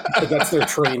 That's their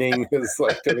training is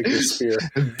to make your spear.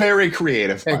 Very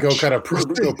creative. And go kind of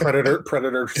go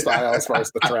predator style as far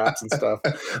as the traps and stuff.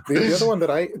 The other one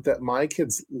that my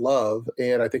kids love,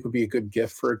 and I think would be a good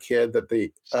gift for a kid that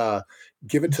they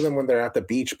give it to them when they're at the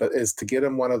beach, but is to get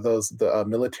them one of those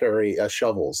military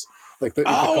shovels, like the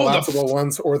collapsible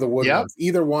ones or the wood ones,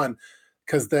 either one.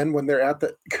 Because then when they're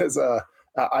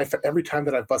every time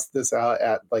that I bust this out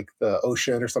at like the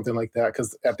ocean or something like that,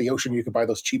 because at the ocean you can buy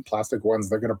those cheap plastic ones,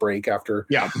 they're going to break after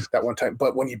that one time.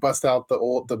 But when you bust out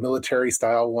the military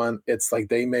style one, it's like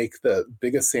they make the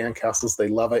biggest sandcastles. They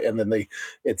love it, and then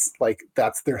it's like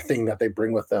that's their thing that they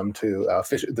bring with them to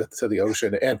fish to the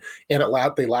ocean, and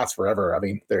they last forever. I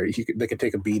mean, they can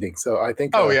take a beating. So I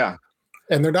think.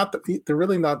 And they're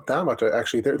really not that much.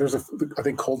 Actually, I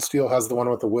think Cold Steel has the one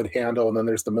with the wood handle, and then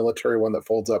there's the military one that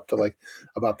folds up to like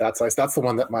about that size. That's the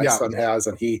one that my son has,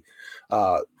 and he,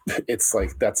 it's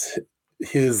like that's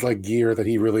his like gear that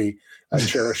he really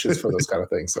cherishes for those kind of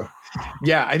things. So,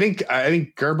 yeah, I think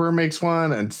Gerber makes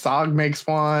one, and SOG makes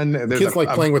one. And kids like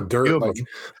playing with dirt,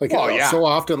 so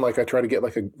often. Like I try to get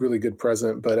like a really good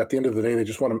present, but at the end of the day, they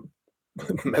just want to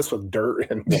mess with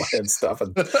dirt and stuff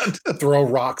and throw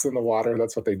rocks in the water.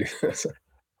 That's what they do.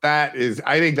 I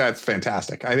think that's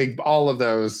fantastic. I think all of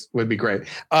those would be great.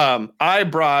 I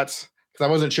brought, because I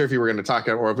wasn't sure if you were going to talk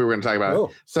or if we were going to talk about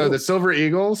it. So the Silver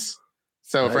Eagles.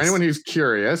 So for anyone who's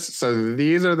curious, so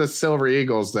these are the Silver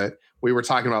Eagles that we were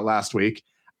talking about last week.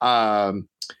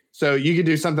 So you could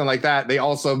do something like that. They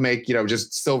also make,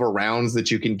 just silver rounds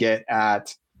that you can get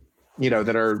at,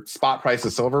 that are spot price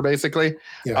of silver, basically.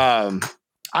 Yeah.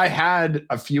 I had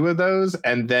a few of those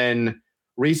and then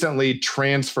recently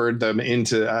transferred them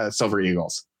into Silver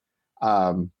Eagles.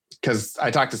 Because I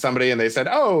talked to somebody and they said,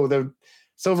 the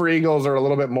Silver Eagles are a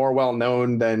little bit more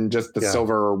well-known than just the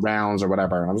silver rounds or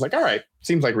whatever. And I was like, all right,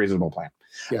 seems like a reasonable plan.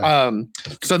 Yeah.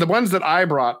 So the ones that I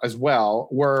brought as well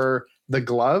were the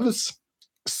gloves.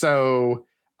 So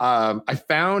I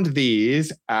found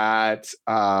these at,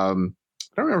 I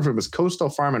don't remember if it was Coastal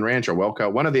Farm and Ranch or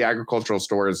Welco, one of the agricultural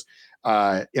stores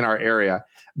in our area,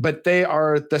 but they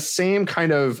are the same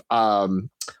kind of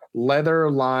leather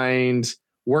lined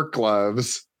work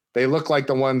gloves. They look like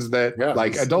the ones that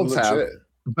adults have,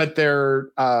 but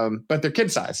they're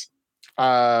kid size.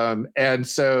 And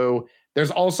so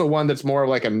there's also one that's more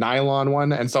like a nylon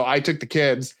one. And so I took the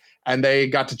kids and they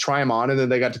got to try them on and then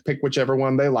they got to pick whichever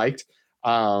one they liked.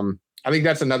 I think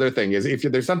that's another thing is if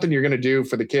there's something you're going to do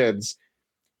for the kids,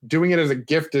 doing it as a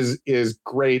gift is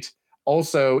great.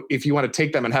 Also, if you want to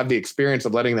take them and have the experience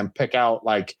of letting them pick out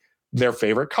like their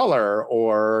favorite color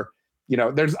or,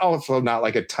 there's also not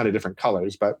like a ton of different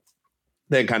colors, but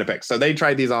they kind of pick. So they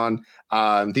tried these on.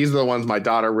 These are the ones my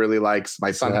daughter really likes.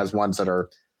 My son has ones that are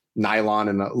nylon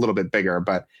and a little bit bigger,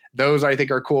 but those I think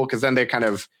are cool because then they kind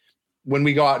of, when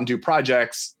we go out and do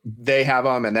projects, they have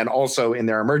them. And then also in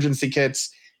their emergency kits,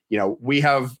 we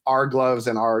have our gloves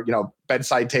and our,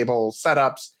 bedside table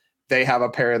setups. They have a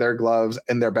pair of their gloves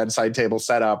in their bedside table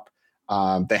setup.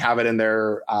 They have it in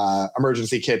their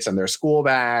emergency kits and their school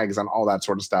bags and all that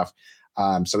sort of stuff.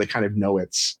 So they kind of know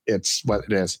it's what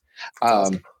it is.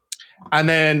 Awesome. And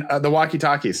then the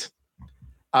walkie-talkies.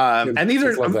 And these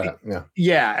are,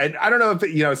 and I don't know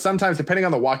if, sometimes depending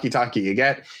on the walkie-talkie you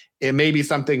get, it may be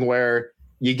something where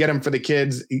you get them for the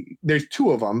kids. There's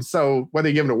two of them. So whether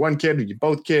you give them to one kid or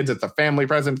both kids, it's a family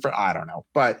present for, I don't know.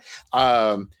 But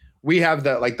we have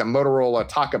the Motorola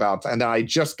Talkabouts. And then I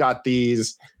just got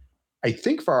these, I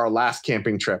think for our last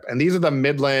camping trip. And these are the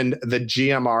Midland, the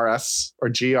GMRS or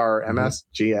GRMS.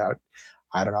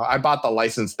 I don't know. I bought the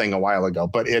license thing a while ago,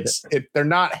 but they're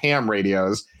not ham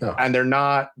radios and they're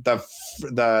not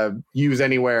the use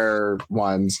anywhere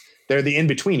ones. They're the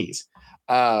in-betweenies.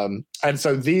 And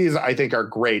so these I think are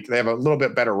great. They have a little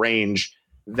bit better range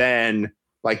than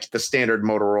like the standard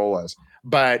Motorola's.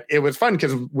 But it was fun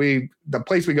because the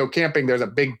place we go camping, there's a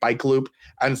big bike loop.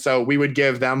 And so we would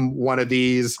give them one of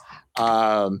these,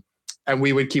 and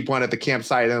we would keep one at the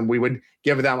campsite, and we would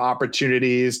give them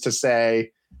opportunities to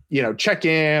say, check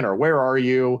in or where are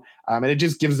you? And it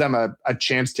just gives them a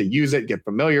chance to use it, get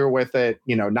familiar with it,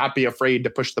 not be afraid to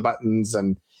push the buttons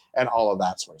and all of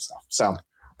that sort of stuff. So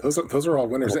those are all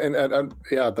winners. And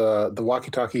yeah, the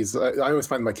walkie-talkies, I always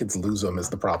find my kids lose them is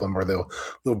the problem, or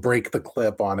they'll break the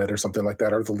clip on it or something like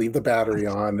that, or they'll leave the battery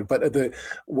on. But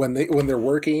when they're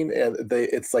working,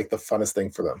 it's like the funnest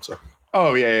thing for them. So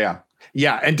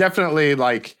yeah, and definitely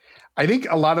like I think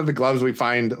a lot of the gloves we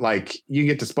find, like you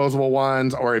get disposable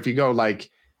ones, or if you go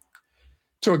like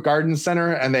to a garden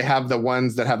center and they have the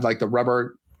ones that have like the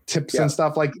rubber tips and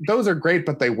stuff, like those are great,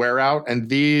 but they wear out. And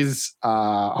these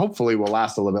hopefully will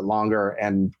last a little bit longer.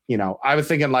 And I was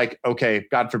thinking like, okay,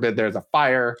 God forbid there's a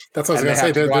fire. That's what I was gonna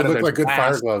say. They look like good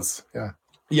fire gloves.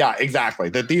 Yeah, exactly.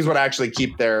 That these would actually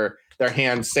keep their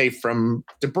hands safe from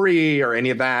debris or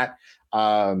any of that.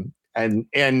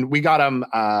 And we got them.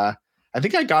 I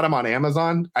think I got them on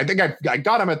Amazon. I think I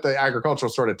got them at the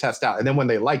agricultural store to test out. And then when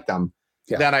they liked them,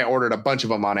 then I ordered a bunch of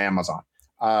them on Amazon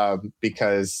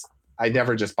because I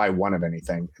never just buy one of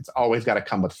anything. It's always got to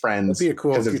come with friends. That'd be a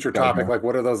cool future topic. Like,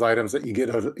 what are those items that you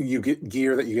get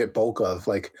gear that you get bulk of?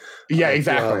 Like, exactly.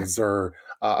 Gloves, or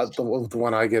the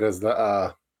one I get is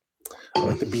the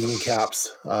like the beanie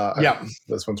caps.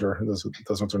 Those ones are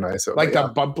nice. So, like the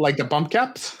bump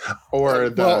caps, or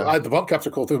the bump caps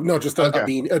are cool too. No, just a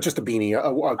beanie,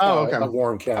 a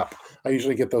warm cap. I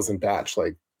usually get those in batch.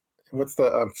 Like, what's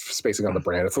the I'm spacing on the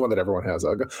brand? It's the one that everyone has.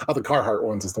 The Carhartt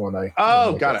ones is the one I.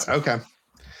 Oh, got it. Okay.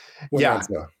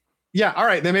 Yeah. All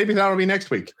right. Then maybe that'll be next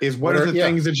week. What are the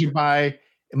things that you buy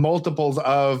multiples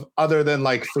of other than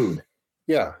like food?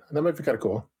 Yeah, that might be kind of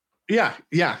cool. Yeah.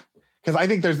 Because I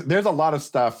think there's a lot of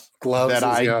stuff gloves that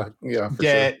I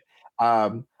get.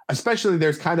 Sure. Especially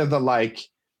there's kind of the like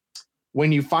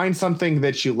when you find something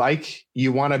that you like,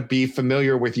 you want to be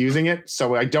familiar with using it.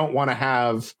 So I don't want to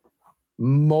have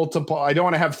I don't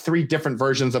want to have 3 different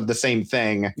versions of the same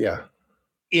thing.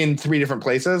 In 3 different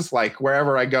places. Like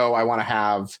wherever I go, I want to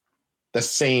have the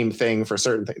same thing for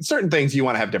certain things. Certain things you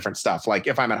want to have different stuff. Like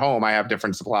if I'm at home, I have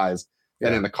different supplies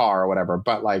than in the car or whatever.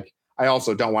 But like I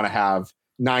also don't want to have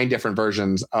 9 different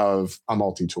versions of a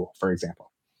multi-tool, for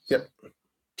example.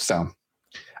 So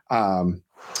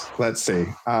let's see.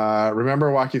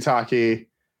 Remember walkie-talkie.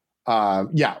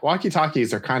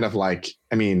 Walkie-talkies are kind of like,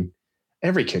 I mean,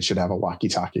 every kid should have a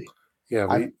walkie-talkie. Yeah,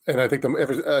 I think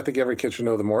every kid should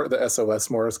know the SOS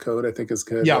Morse code. I think is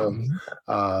good.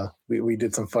 We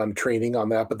did some fun training on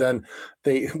that, but then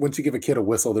once you give a kid a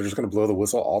whistle, they're just going to blow the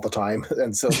whistle all the time,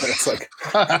 and so it's like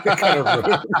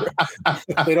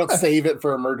they don't save it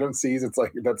for emergencies. It's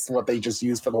like that's what they just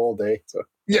use for the whole day. So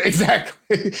yeah,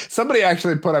 exactly. Somebody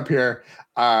actually put up here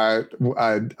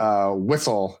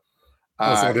whistle.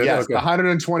 Yes, okay.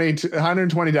 120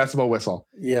 decibel whistle.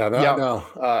 Yeah,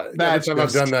 every time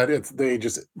I've done that,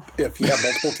 if you have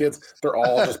multiple kids, they're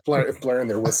all just blaring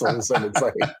their whistles, and it's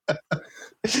like,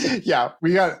 yeah,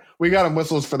 we got them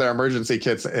whistles for their emergency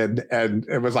kits, and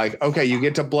it was like, okay, you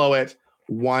get to blow it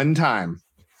one time,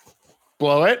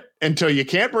 blow it until you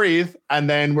can't breathe,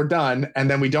 and then we're done, and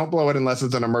then we don't blow it unless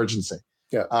it's an emergency.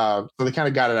 So they kind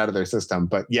of got it out of their system,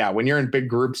 but yeah, when you're in big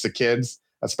groups of kids,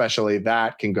 especially,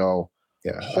 that can go.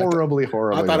 Horribly. I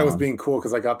thought it was being cool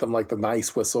because I got them like the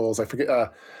nice whistles. I forget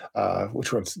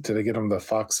which ones did I get them. The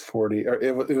Fox 40, or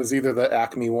it was either the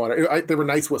Acme one. They were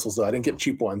nice whistles though. I didn't get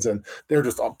cheap ones, and they're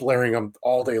just all blaring them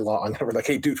all day long. And we're like,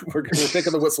 hey, dude, we're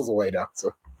taking the whistles away now.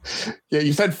 So yeah,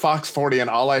 you said Fox 40, and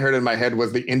all I heard in my head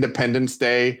was the Independence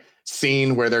Day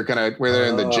scene where they're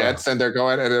in the jets and they're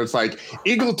going, and it's like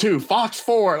Eagle 2, Fox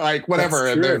 4, like whatever,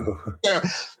 and they're.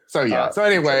 So so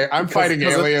anyway, I'm fighting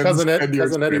aliens. Cousin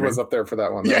Eddie was up there for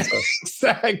that one. Yeah,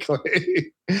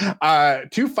 exactly.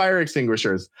 2 fire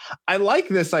extinguishers. I like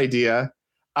this idea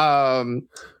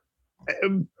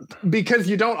because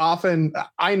you don't often.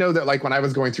 I know that like when I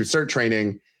was going through CERT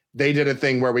training, they did a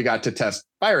thing where we got to test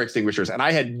fire extinguishers, and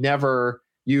I had never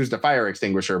used a fire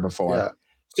extinguisher before.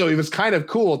 So it was kind of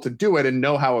cool to do it and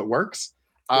know how it works.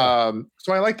 So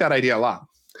I like that idea a lot.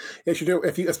 Yes, you do.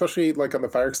 Especially like on the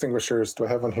fire extinguishers. Do I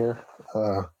have one here?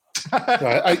 I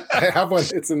have one.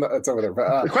 It's over there.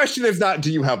 But, the question is not,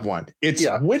 do you have one? It's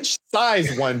which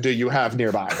size one do you have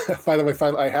nearby? By the way,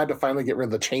 I had to finally get rid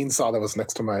of the chainsaw that was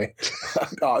next to my.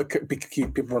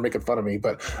 People were making fun of me,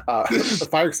 but the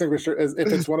fire extinguisher is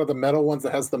if it's one of the metal ones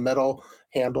that has the metal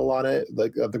handle on it,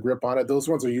 like the grip on it. Those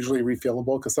ones are usually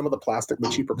refillable because some of the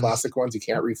cheaper plastic ones, you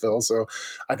can't refill. So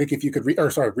I think if you could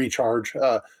recharge.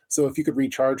 So if you could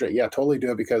recharge it, yeah, totally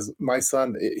do it because my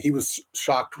son, he was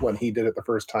shocked when he did it the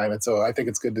first time. And so I think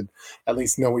it's good to at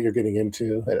least know what you're getting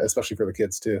into, especially for the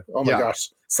kids too. Oh my gosh.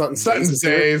 Sutton's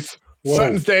Days.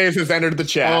 Sutton's Days has entered the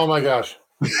chat. Oh my gosh.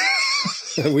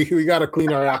 we got to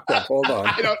clean our act up. Hold on.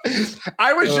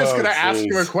 I was just going to ask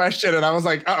you a question, and I was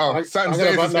like, Sutton's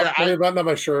Days is here. I button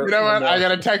my shirt. You know what? I got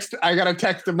to text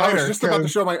him later. I was just about to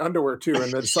show my underwear too,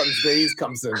 and then Sutton's Days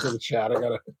comes into the chat. I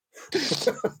got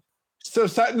to. So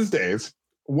Sutton's Days,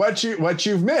 what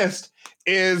you've missed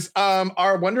is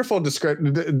our wonderful discussion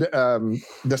of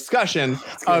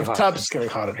Tup's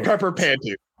prepper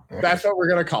panties. That's what we're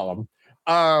going to call them.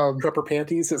 Prepper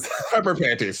panties is prepper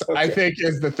panties. Okay. I think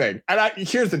is the thing. And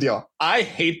here's the deal. I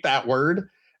hate that word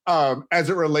as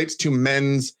it relates to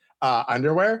men's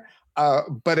underwear,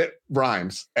 but it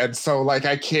rhymes, and so like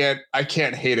I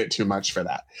can't hate it too much for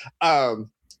that.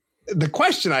 The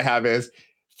question I have is,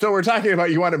 so we're talking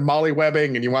about you wanted Molly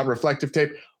webbing and you want reflective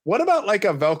tape. What about like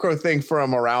a Velcro thing for a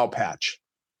morale patch?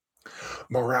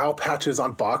 Morale patches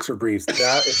on boxer briefs.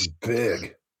 That is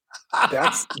big.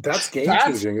 That's game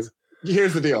changing.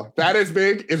 Here's the deal. That is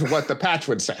big is what the patch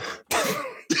would say.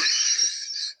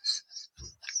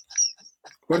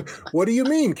 What do you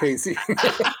mean, Casey?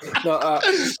 No, I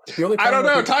don't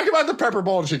know. Talk about the prepper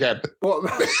bulge again. Well,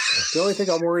 the only thing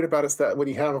I'm worried about is that when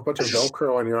you have a bunch of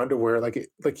Velcro on your underwear, like you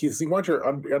want your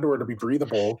underwear to be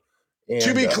breathable. And,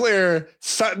 to be clear,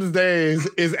 Sutton's Days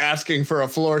is asking for a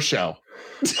floor show.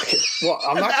 Well,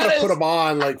 I'm not going to put them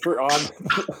on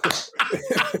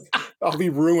I'll be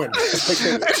ruined.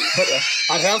 But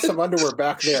I have some underwear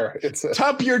back there.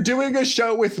 Tup, you're doing a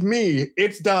show with me.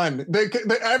 It's done.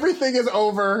 Everything is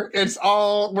over. It's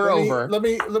all over. Let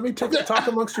me talk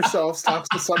amongst yourselves. Talk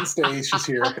to Sutton's Days. She's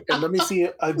here, and let me see.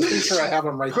 I'm pretty sure I have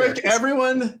them right there. Quick,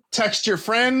 everyone, text your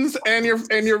friends and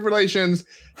your relations.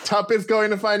 Tup is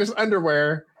going to find his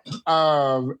underwear.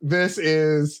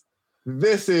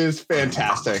 This is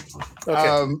fantastic.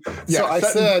 Okay. So I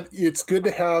said it's good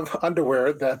to have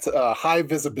underwear that's high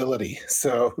visibility.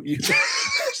 So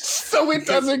so it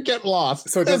doesn't get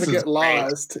lost. So it doesn't get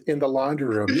lost in the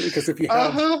laundry room. Because if you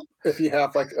have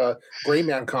like a gray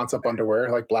man concept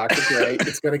underwear, like black or gray,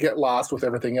 it's going to get lost with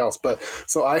everything else. But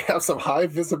so I have some high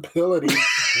visibility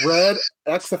red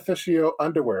ex officio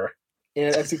underwear.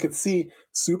 And as you can see,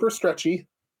 super stretchy,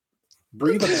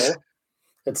 breathable.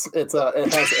 It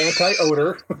has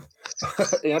anti-odor,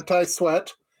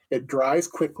 anti-sweat. It dries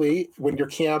quickly. When you're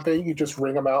camping, you just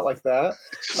wring them out like that.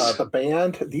 The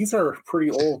band, these are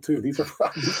pretty old too. These are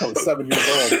probably 7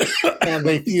 years old, and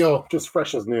they feel just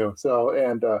fresh as new. So,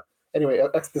 anyway,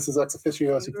 this is ex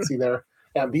officio, as you can see there.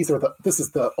 And this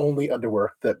is the only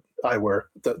underwear that I wear.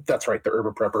 That's right, the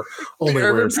Urban Prepper only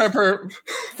wears. Urban Prepper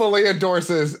fully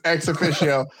endorses ex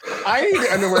officio. I need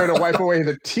underwear to wipe away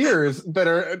the tears that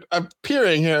are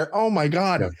appearing here. Oh my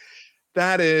God. Yeah.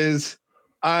 That is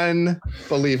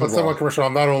unbelievable. Let's have one commercial.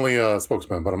 I'm not only a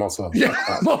spokesman, but I'm also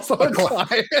I'm also a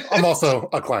client. I'm also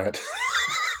a client.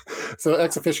 So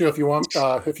ex officio, if you want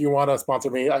to sponsor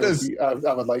me,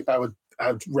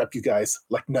 I'd rep you guys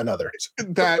like none other.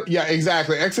 Yeah,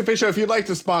 exactly. Ex officio, if you'd like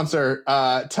to sponsor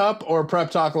Tup or Prep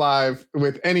Talk Live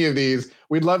with any of these,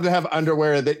 we'd love to have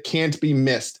underwear that can't be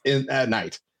missed at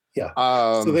night. Yeah.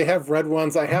 So they have red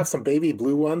ones. I have some baby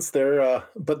blue ones. They're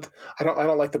but I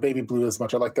don't like the baby blue as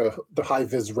much. I like the high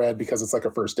vis red because it's like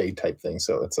a first aid type thing.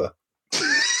 So it's a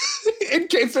in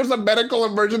case there's a medical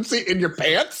emergency in your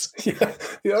pants. Yeah,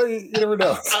 you never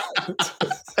know.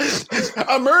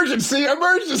 Emergency.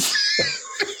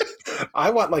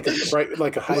 I want like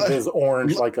a high vis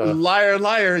orange, like a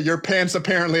liar. Your pants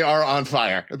apparently are on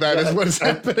fire. That is what is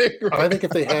happening. Right I think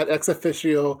if they had ex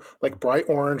officio, like bright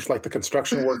orange, like the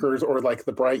construction workers, or like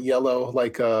the bright yellow,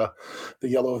 like the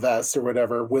yellow vest or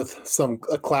whatever, with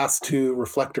a class 2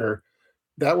 reflector.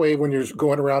 That way, when you're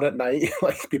going around at night,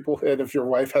 like people, and if your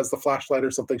wife has the flashlight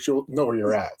or something, she'll know where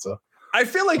you're at. So I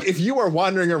feel like if you are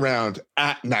wandering around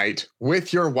at night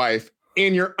with your wife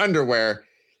in your underwear,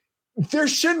 there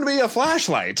shouldn't be a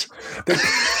flashlight.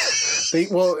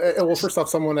 Well, first off,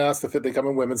 someone asked if they come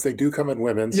in women's. They do come in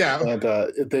women's. Yeah, and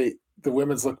the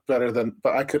women's look better than.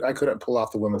 But I couldn't pull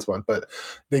off the women's one, but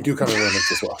they do come in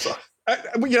women's as well. So.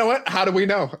 You know what? How do we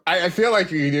know? I feel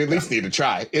like you at least need to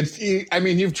try.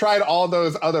 You've tried all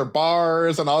those other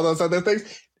bars and all those other things.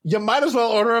 you might as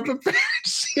well order up a pair and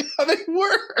see how they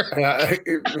work.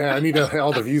 I need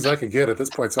all the views I can get at this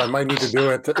point, so I might need to do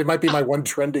it. It might be my one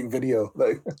trending video.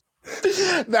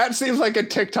 That seems like a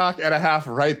TikTok and a half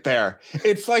right there.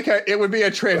 It's like it would be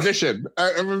a transition.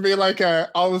 It would be like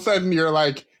all of a sudden you're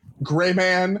like gray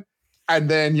man, and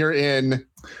then you're in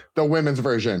the women's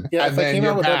version. Yeah, and if I came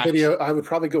out with that video, I would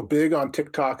probably go big on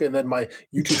TikTok, and then my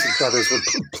YouTube subscribers would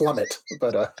plummet.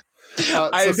 But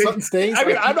I think, stays, I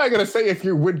mean, I'm not going to say if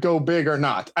you would go big or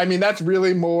not. I mean, that's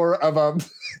really more of a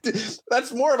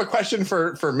question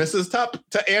for Mrs. Tupp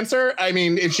to answer. I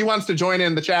mean, if she wants to join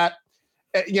in the chat,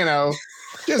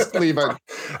 just leave it.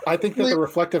 I think that the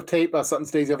reflective tape, Sutton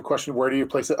Stays, you have a question, where do you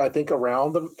place it? I think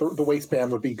around the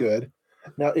waistband would be good.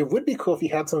 Now, it would be cool if you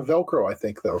had some Velcro, I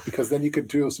think, though, because then you could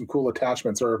do some cool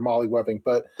attachments or Molly webbing.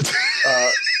 But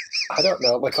I don't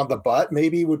know, like on the butt,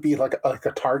 maybe would be like a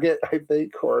target, I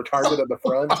think, or a target on the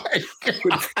front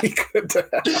would be good to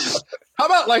have. How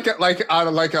about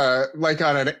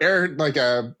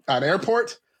an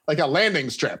airport, like a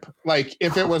landing strip, like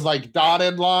if it was like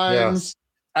dotted lines. Yeah.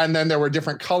 And then there were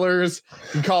different colors.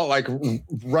 You call it like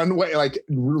runway, like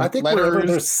I think letters. Wherever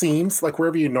there's seams, like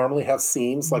wherever you normally have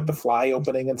seams, like the fly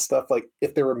opening and stuff, like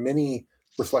if there were mini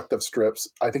reflective strips,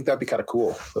 I think that'd be kind of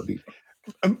cool. That'd be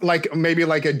like maybe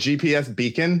like a GPS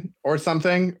beacon or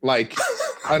something, like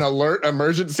an alert,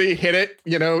 emergency, hit it,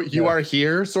 you are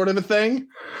here sort of a thing.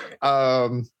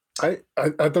 There's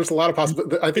a lot of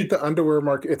possibilities. I think the underwear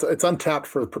market, it's untapped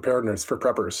for preparedness for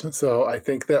preppers. So I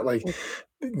think that like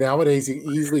nowadays you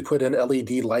easily put in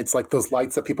LED lights, like those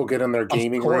lights that people get in their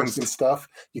gaming rooms and stuff.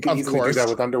 You can easily do that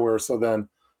with underwear. So then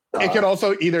it could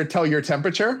also either tell your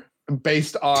temperature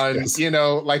based on,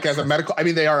 like as a medical, I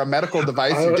mean, they are a medical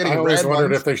device. You're getting I always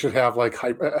wondered if they should have like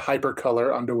hyper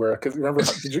color underwear. Because remember,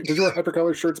 did you wear hyper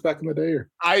color shirts back in the day? Or?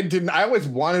 I didn't. I always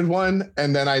wanted one,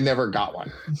 and then I never got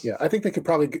one. Yeah, I think they could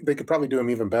probably do them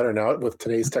even better now with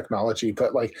today's technology.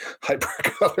 But like hyper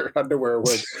color underwear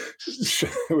would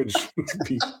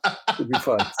be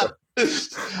fun. So.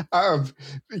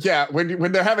 Yeah,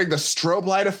 when they're having the strobe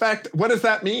light effect, what does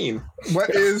that mean?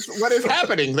 What is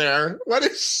happening there? What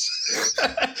is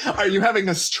are you having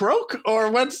a stroke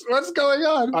or what's going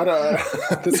on? I don't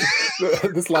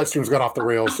this live stream's gone off the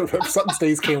rails. Sutton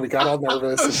Stays came, we got all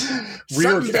nervous.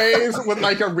 Sutton Stays with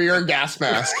like a rear gas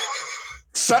mask.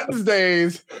 Sutton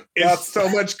Stays is so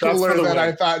much cooler than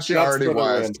I thought she already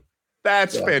was.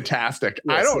 That's fantastic.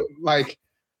 Yeah, I don't like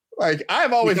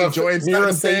I've always enjoyed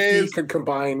Sutton Stays. Could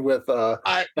combine with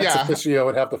Officio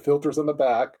and have the filters in the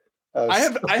back. I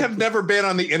have never been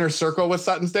on the inner circle with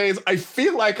Sutton Stays. I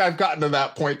feel like I've gotten to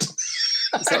that point.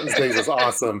 Sutton Stays is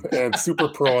awesome and super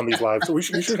pro on these lives. So we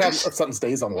should have Sutton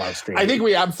Stays on the live stream. I think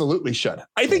we absolutely should.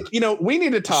 I think we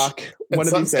need to talk one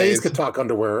of these days. Could talk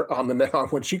underwear on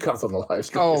when she comes on the live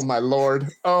stream. Oh my lord!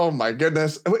 Oh my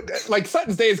goodness! Like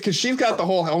Sutton Stays, because she's got the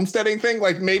whole homesteading thing.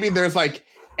 Like maybe there's like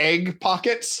egg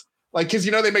pockets. Like, because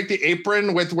they make the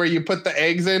apron with where you put the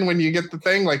eggs in when you get the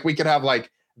thing. Like, we could have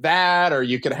like that, or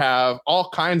you could have all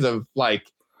kinds of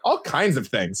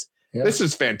things. Yeah. This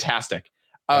is fantastic.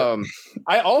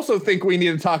 I also think we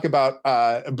need to talk about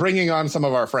bringing on some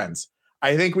of our friends.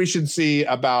 I think we should see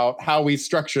about how we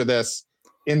structure this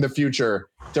in the future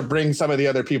to bring some of the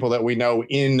other people that we know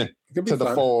in to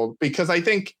the fold, because I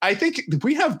think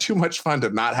we have too much fun to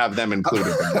not have them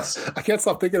included in this. I can't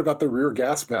stop thinking about the rear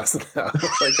gas mask now.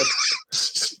 Like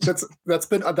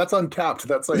that's untapped.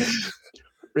 That's like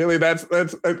really that's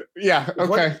yeah,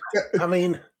 okay. I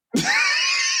mean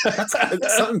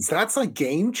that's like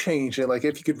game changing. Like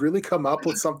if you could really come up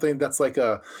with something that's like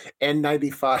a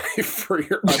N95 for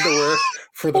your underwear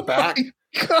for the back.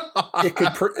 It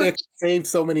could save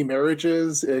so many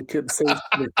marriages. It could save so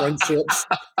many friendships.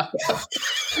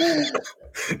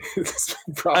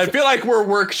 I feel like we're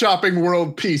workshopping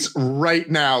world peace right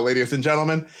now, ladies and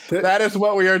gentlemen. That is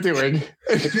what we are doing.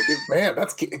 Man,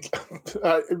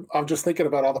 I'm just thinking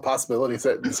about all the possibilities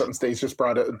that Sutton Stays just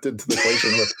brought into the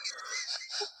equation with.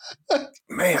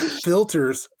 Man,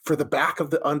 filters for the back of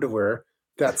the underwear.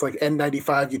 That's like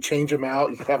N95. You change them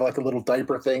out. You could have like a little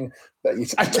diaper thing that you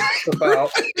stuff out,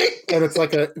 and it's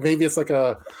like a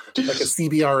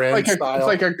CBRN style. It's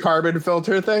like a carbon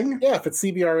filter thing. Yeah, if it's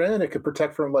CBRN, it could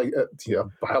protect from like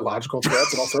biological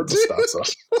threats and all sorts of stuff.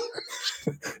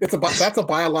 So that's a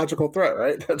biological threat,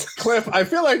 right? Cliff, I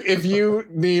feel like if you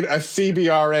need a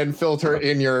CBRN filter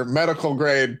in your medical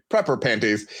grade prepper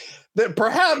panties, that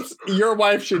perhaps your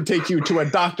wife should take you to a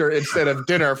doctor instead of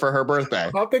dinner for her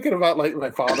birthday. I'm thinking about like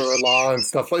my father-in-law and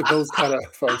stuff like those kind of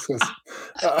folks.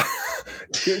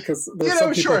 Because there's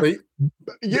some people sure.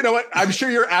 You know what? I'm sure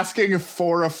you're asking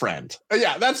for a friend.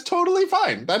 Yeah, that's totally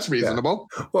fine. That's reasonable.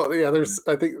 Yeah. Well, yeah,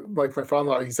 I think like my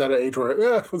father-in-law, he's at an age where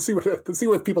let's see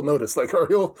what people notice. Like,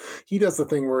 or he does the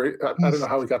thing where I don't know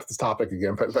how we got to this topic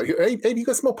again, but hey, do you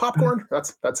guys smell popcorn?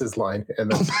 That's his line,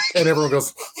 and everyone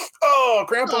goes, "Oh,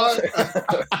 Grandpa."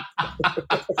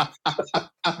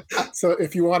 So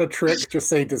if you want a trick, just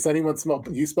say, "Does anyone smell?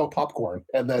 You smell popcorn?"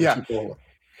 And then people.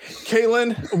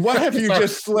 Kaylin, what have you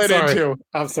just slid into?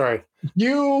 I'm sorry.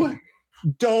 You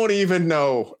don't even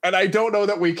know. And I don't know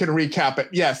that we can recap it.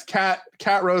 Yes, Cat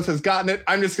Rose has gotten it.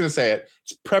 I'm just going to say it.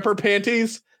 It's prepper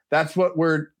panties. That's what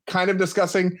we're kind of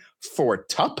discussing for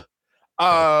Tup.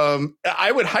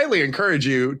 I would highly encourage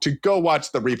you to go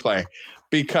watch the replay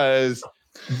because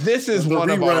this is the one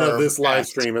rerun of this live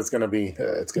stream is going to be.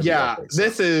 It's going to be epic, so.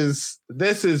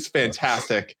 This is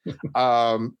fantastic.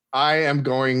 I am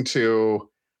going to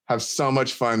have so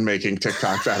much fun making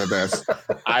TikToks out of this.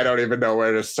 I don't even know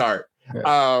where to start.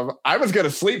 Yeah. I was going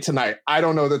to sleep tonight. I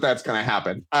don't know that that's going to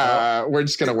happen. We're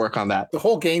just going to work on that. The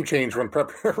whole game changed when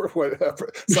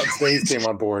Sutton's Days came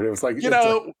on board. It was like,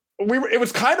 it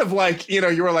was kind of like,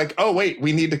 you were like, oh, wait,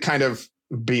 we need to kind of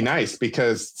be nice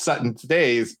because Sutton's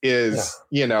Days is,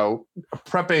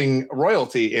 prepping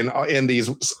royalty in these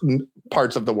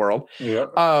parts of the world. Yeah.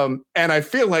 And I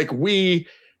feel like we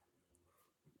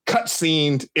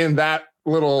cutscened in that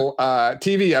little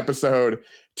TV episode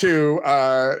to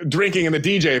drinking in the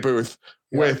DJ booth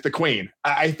with the Queen.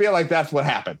 I feel like that's what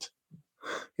happened.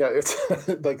 Yeah, it's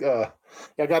like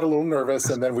I got a little nervous,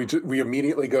 and then we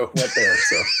immediately went there.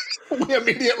 So we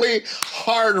immediately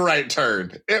hard right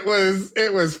turned. It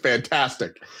was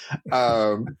fantastic.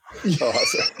 Yeah.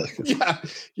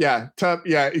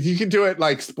 If you can do it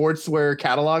like sportswear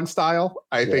catalog style,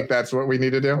 I think that's what we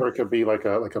need to do. Or it could be like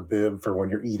a bib for when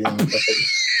you're eating.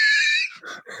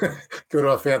 Go to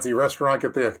a fancy restaurant,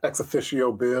 get the ex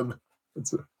officio bib.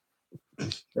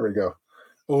 There we go.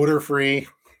 Odor free.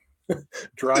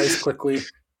 Dries quickly.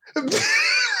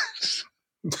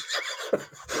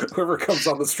 Whoever comes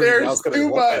on the street there's too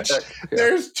much.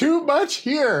 There's too much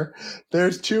here.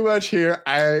 There's too much here.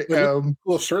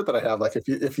 Little shirt that I have. Like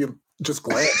if you just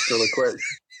glance really quick.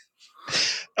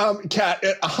 Kat,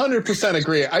 100%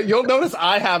 agree. You'll notice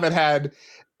I haven't had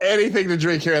anything to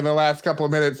drink here in the last couple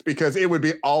of minutes because it would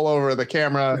be all over the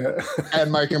camera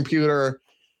and my computer.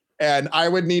 And I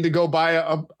would need to go buy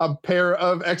a pair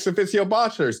of ex officio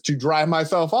boxers to dry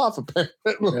myself off.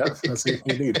 Apparently, that's what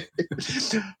you need.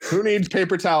 Who needs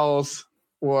paper towels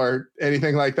or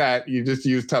anything like that? You just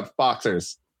use tough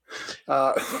boxers.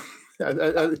 We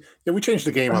changed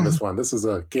the game on this one. This is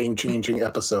a game-changing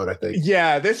episode, I think.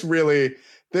 Yeah, this really.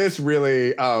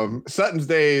 Sutton's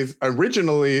Days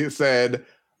originally said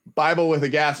Bible with a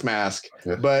gas mask,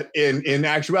 but in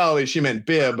actuality, she meant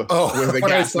bib with a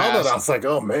gas mask. That, I was like,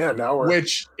 oh man,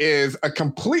 which is a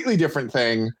completely different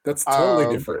thing. That's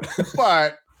totally different.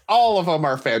 But all of them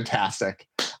are fantastic.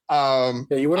 You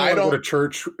wouldn't want to go to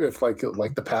church if like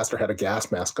the pastor had a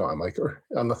gas mask on,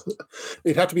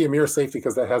 it'd have to be a mirror safety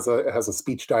because that has a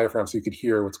speech diaphragm so you could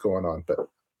hear what's going on. But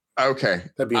okay,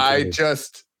 I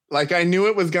just I knew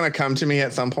it was going to come to me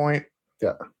at some point.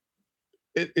 Yeah.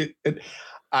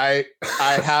 I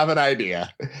have an idea,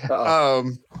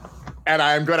 and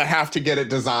I'm going to have to get it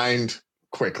designed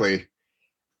quickly.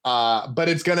 But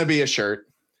it's going to be a shirt,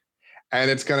 and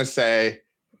it's going to say,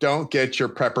 "Don't get your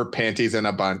prepper panties in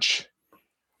a bunch,"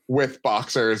 with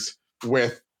boxers,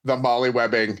 with the Molly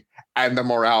webbing and the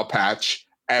morale patch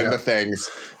and the things.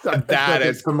 That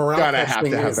is going to have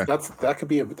to happen. That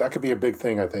could be a big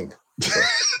thing, I think. So,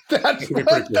 that's what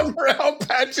the morale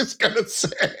patch is going to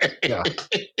say. Yeah.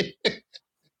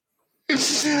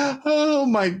 Oh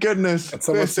my goodness!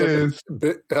 This is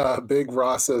Big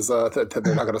Ross says that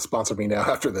they're not going to sponsor me now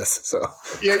after this. So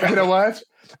yeah, you know what?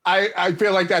 I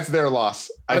feel like that's their loss.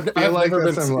 I feel like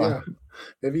that's their loss.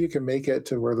 Maybe you can make it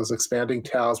to where those expanding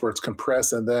towels where it's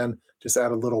compressed and then just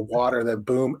add a little water and then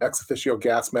boom, ex officio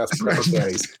gas mask prepper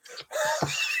panties.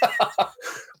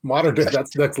 Modern day,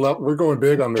 that's next level. We're going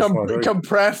big on this one. Right?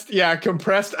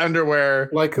 Compressed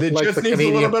underwear. It just needs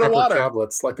a little bit of water.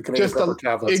 Tablets, like the Canadian pepper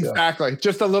tablets. Exactly. Yeah.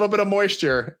 Just a little bit of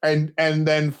moisture and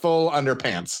then full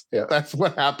underpants. Yeah. That's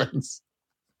what happens.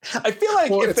 I feel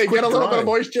like if they get a little bit of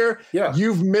moisture,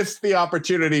 you've missed the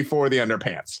opportunity for the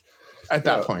underpants at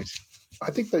that point.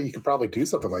 I think that you could probably do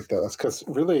something like that. That's because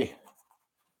really,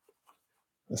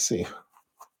 let's see.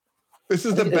 This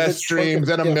is the best streams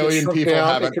that a million people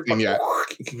haven't seen yet.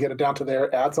 You can get it down to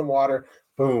there, add some water,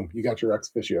 boom, you got your ex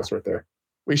officios right there.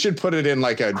 We should put it in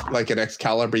like an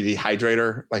Excalibur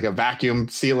dehydrator, like a vacuum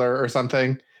sealer or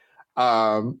something.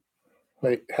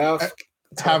 Wait, have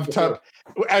tub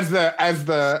as the as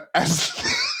the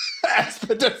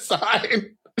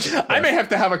design. I may have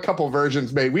to have a couple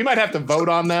versions made. We might have to vote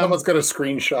on them. Someone's going to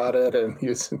screenshot it and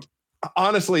use it.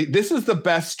 Honestly, this is the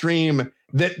best stream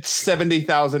that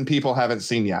 70,000 people haven't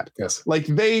seen yet. Yes. Like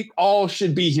they all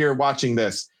should be here watching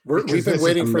this. We've been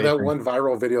waiting for that one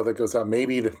viral video that goes out.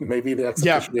 Maybe the ex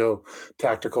officio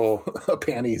tactical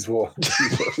panties will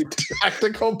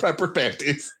tactical pepper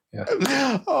panties.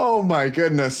 Yeah. Oh my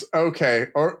goodness. Okay.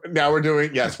 Or now we're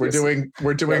doing doing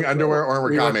underwear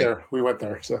origami. We went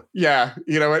there. So yeah,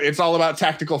 you know what? It's all about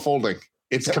tactical folding.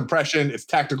 It's compression. It's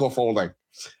tactical folding.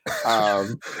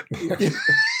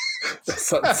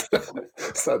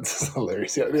 That's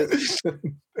hilarious. Yeah.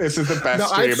 This is the best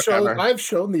stream ever. I've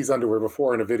shown these underwear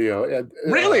before in a video. And,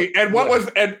 really? And what was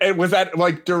that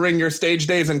like during your stage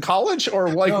days in college, or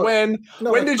like when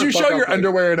did you show your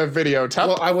underwear in a video?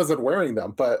 Well, I wasn't wearing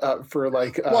them, but for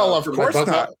like of course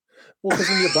not. Well,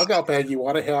 because in your bug out bag, you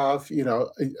want to have,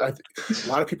 a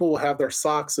lot of people will have their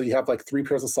socks. So you have like 3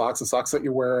 pairs of socks, the socks that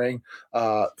you're wearing,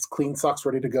 clean socks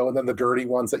ready to go, and then the dirty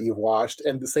ones that you've washed.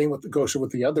 And the same goes with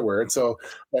the underwear. And so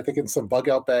I think in some bug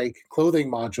out bag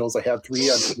clothing modules, I had 3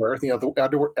 underwear, the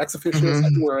underwear ex officios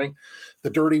that you're wearing,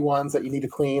 the dirty ones that you need to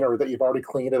clean or that you've already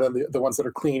cleaned, and then the ones that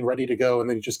are clean, ready to go. And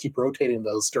then you just keep rotating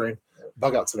those during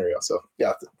bug out scenario. So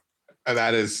yeah.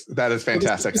 That is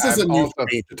fantastic. This isn't new for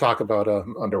me to talk about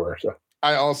underwear. So.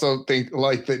 I also think,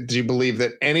 like, that. Do you believe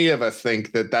that any of us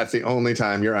think that that's the only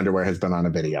time your underwear has been on a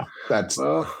video? That's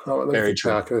very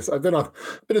true. I've been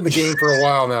in the game for a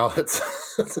while now.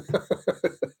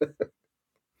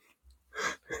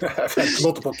 I've had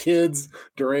multiple kids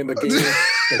during the game.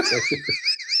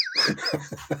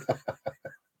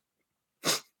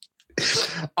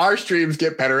 Our streams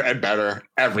get better and better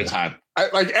every time.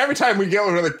 Every time we get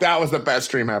one, we're like, that was the best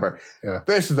stream ever. Yeah.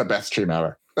 This is the best stream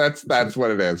ever. That's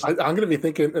what it is. I'm going to be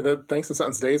thinking, thanks to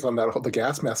Sentence Days on that, the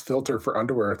gas mask filter for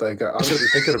underwear. I'm going to be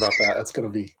thinking about that. That's going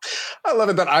to be. I love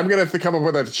it that I'm going to come up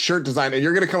with a shirt design and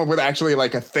you're going to come up with actually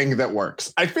like a thing that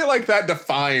works. I feel like that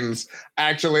defines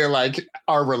actually like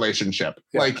our relationship.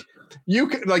 Yeah. Like you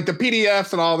can, like the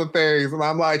PDFs and all the things. And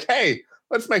I'm like, hey,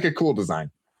 let's make a cool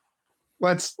design.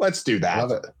 Let's do that.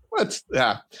 Love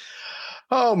it.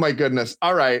 Oh my goodness!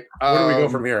 All right, where do we go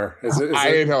from here?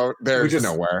 I don't. There's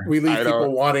nowhere. We leave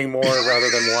people wanting more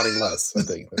rather than wanting less. I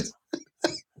think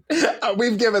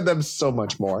we've given them so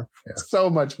much more, so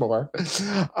much more.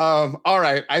 All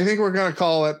right, I think we're gonna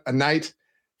call it a night.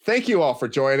 Thank you all for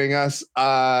joining us.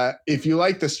 If you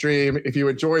like the stream, if you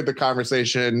enjoyed the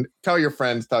conversation, tell your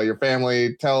friends, tell your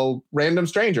family, tell random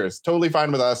strangers. Totally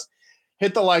fine with us.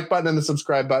 Hit the like button and the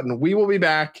subscribe button. We will be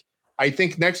back. I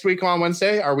think next week on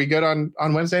Wednesday. Are we good on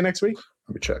Wednesday next week?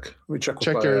 Let me check.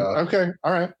 Okay.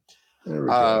 All right.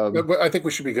 But I think we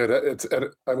should be good.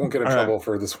 I won't get in trouble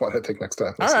for this one. I think next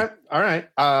time. All right.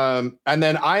 And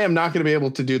then I am not going to be able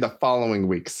to do the following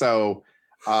week. So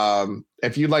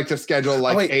if you'd like to schedule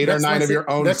 8 or 9 of your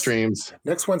own streams.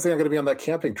 Next Wednesday, I'm going to be on that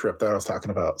camping trip that I was talking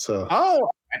about. So. Oh.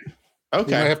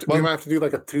 Okay. We might have to do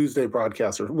like a Tuesday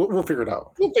broadcast, or we'll figure it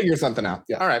out. We'll figure something out.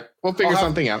 Yeah. All right. We'll figure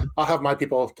something out. I'll have my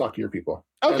people talk to your people.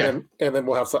 Okay. And then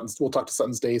we'll have something. We'll talk to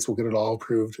Sutton's Days. We'll get it all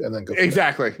approved, and then go.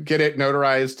 Exactly. Get it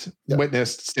notarized,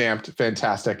 witnessed, stamped.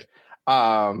 Fantastic.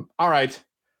 All right.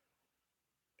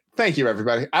 Thank you,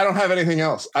 everybody. I don't have anything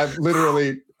else. I'm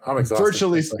exhausted.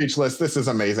 Virtually speechless. This is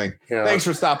amazing. Yeah. Thanks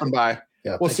for stopping by.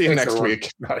 Yeah. We'll see you next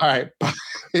week. All right. Bye.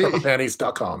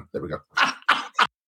 Pepperpanties.com. There we go.